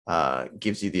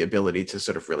gives you the ability to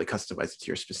sort of really customize it to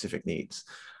your specific needs.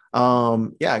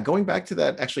 Going back to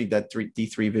that, actually that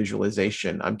D3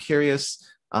 visualization, I'm curious,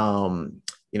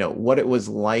 you know, what it was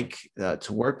like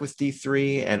to work with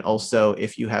D3, and also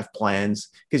if you have plans,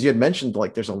 because you had mentioned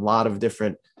like there's a lot of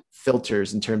different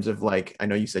filters in terms of like, I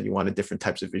know you said you wanted different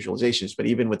types of visualizations, but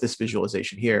even with this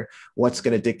visualization here, what's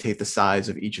going to dictate the size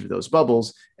of each of those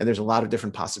bubbles? And there's a lot of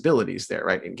different possibilities there,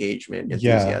 right? Engagement,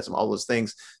 enthusiasm, all those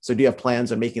things. So do you have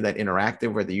plans on making that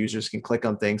interactive where the users can click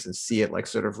on things and see it like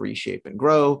sort of reshape and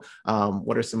grow?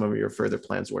 What are some of your further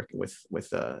plans working with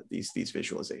these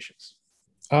visualizations?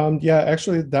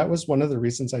 Actually, that was one of the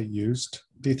reasons I used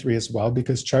D3 as well,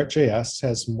 because Chart.js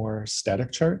has more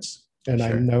static charts. And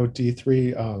I know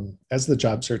D3, as the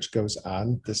job search goes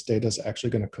on, this data is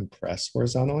actually going to compress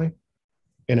horizontally.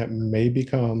 And it may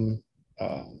become,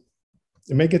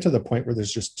 it may get to the point where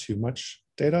there's just too much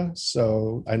data.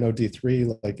 So I know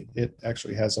D3, like it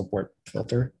actually has a warp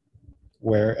filter,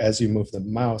 where as you move the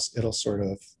mouse, it'll sort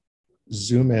of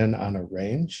zoom in on a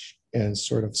range and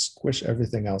sort of squish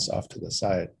everything else off to the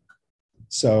side.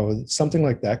 So something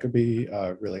like that could be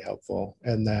really helpful.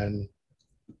 And then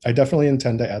I definitely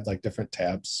intend to add like different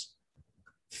tabs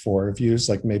for views.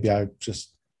 Like maybe I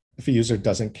just, if a user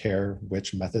doesn't care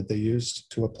which method they used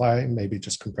to apply, maybe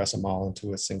just compress them all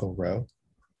into a single row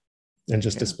and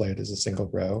just display it as a single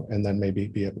row. And then maybe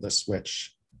be able to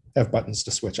switch, have buttons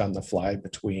to switch on the fly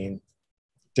between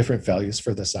different values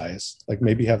for the size. Like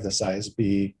maybe have the size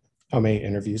be how many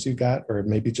interviews you got, or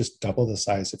maybe just double the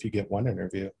size if you get one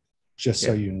interview, just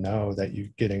so you know that you're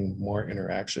getting more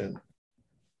interaction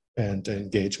and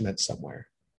engagement somewhere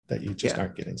that you just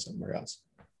aren't getting somewhere else.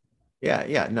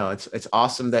 No, it's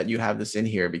awesome that you have this in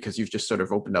here, because you've just sort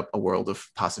of opened up a world of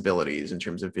possibilities in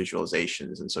terms of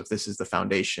visualizations. And so if this is the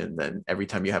foundation, then every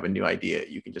time you have a new idea,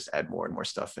 you can just add more and more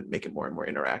stuff and make it more and more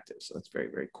interactive. So that's very,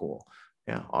 very cool.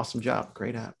 Yeah, awesome job.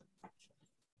 Great app.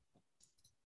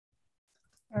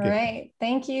 All right.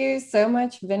 Thank you so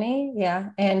much, Vinny. Yeah.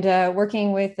 And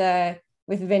working with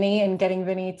Vinny and getting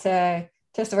Vinny to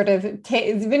sort of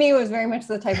Vinny was very much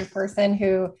the type of person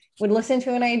who would listen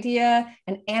to an idea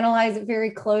and analyze it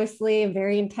very closely,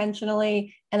 very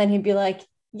intentionally. And then he'd be like,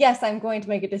 yes, I'm going to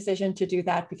make a decision to do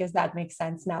that because that makes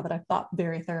sense now that I've thought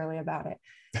very thoroughly about it.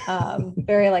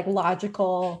 Very like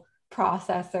logical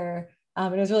processor.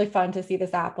 And it was really fun to see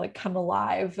this app like come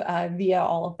alive via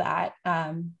all of that,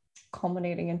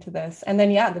 culminating into this. And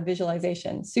then, the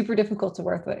visualization, super difficult to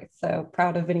work with. So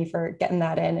proud of Vinny for getting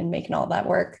that in and making all that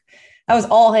work. That was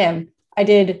all him. I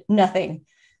did nothing.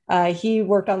 He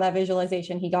worked on that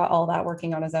visualization. He got all that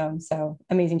working on his own. So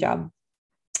amazing job.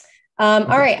 All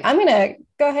right, I'm gonna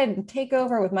go ahead and take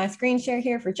over with my screen share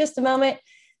here for just a moment.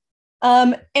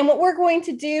 And what we're going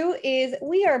to do is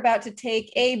we are about to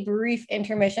take a brief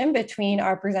intermission between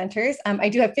our presenters. I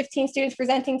do have 15 students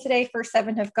presenting today, first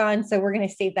 7 have gone, so we're gonna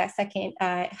save that second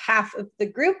half of the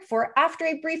group for after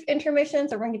a brief intermission,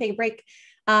 so we're gonna take a break.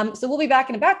 So we'll be back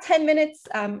in about 10 minutes.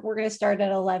 We're gonna start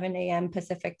at 11 a.m.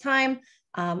 Pacific time,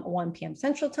 1 p.m.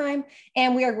 Central time,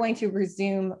 and we are going to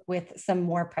resume with some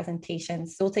more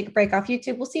presentations. So we'll take a break off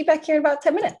YouTube. We'll see you back here in about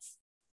 10 minutes.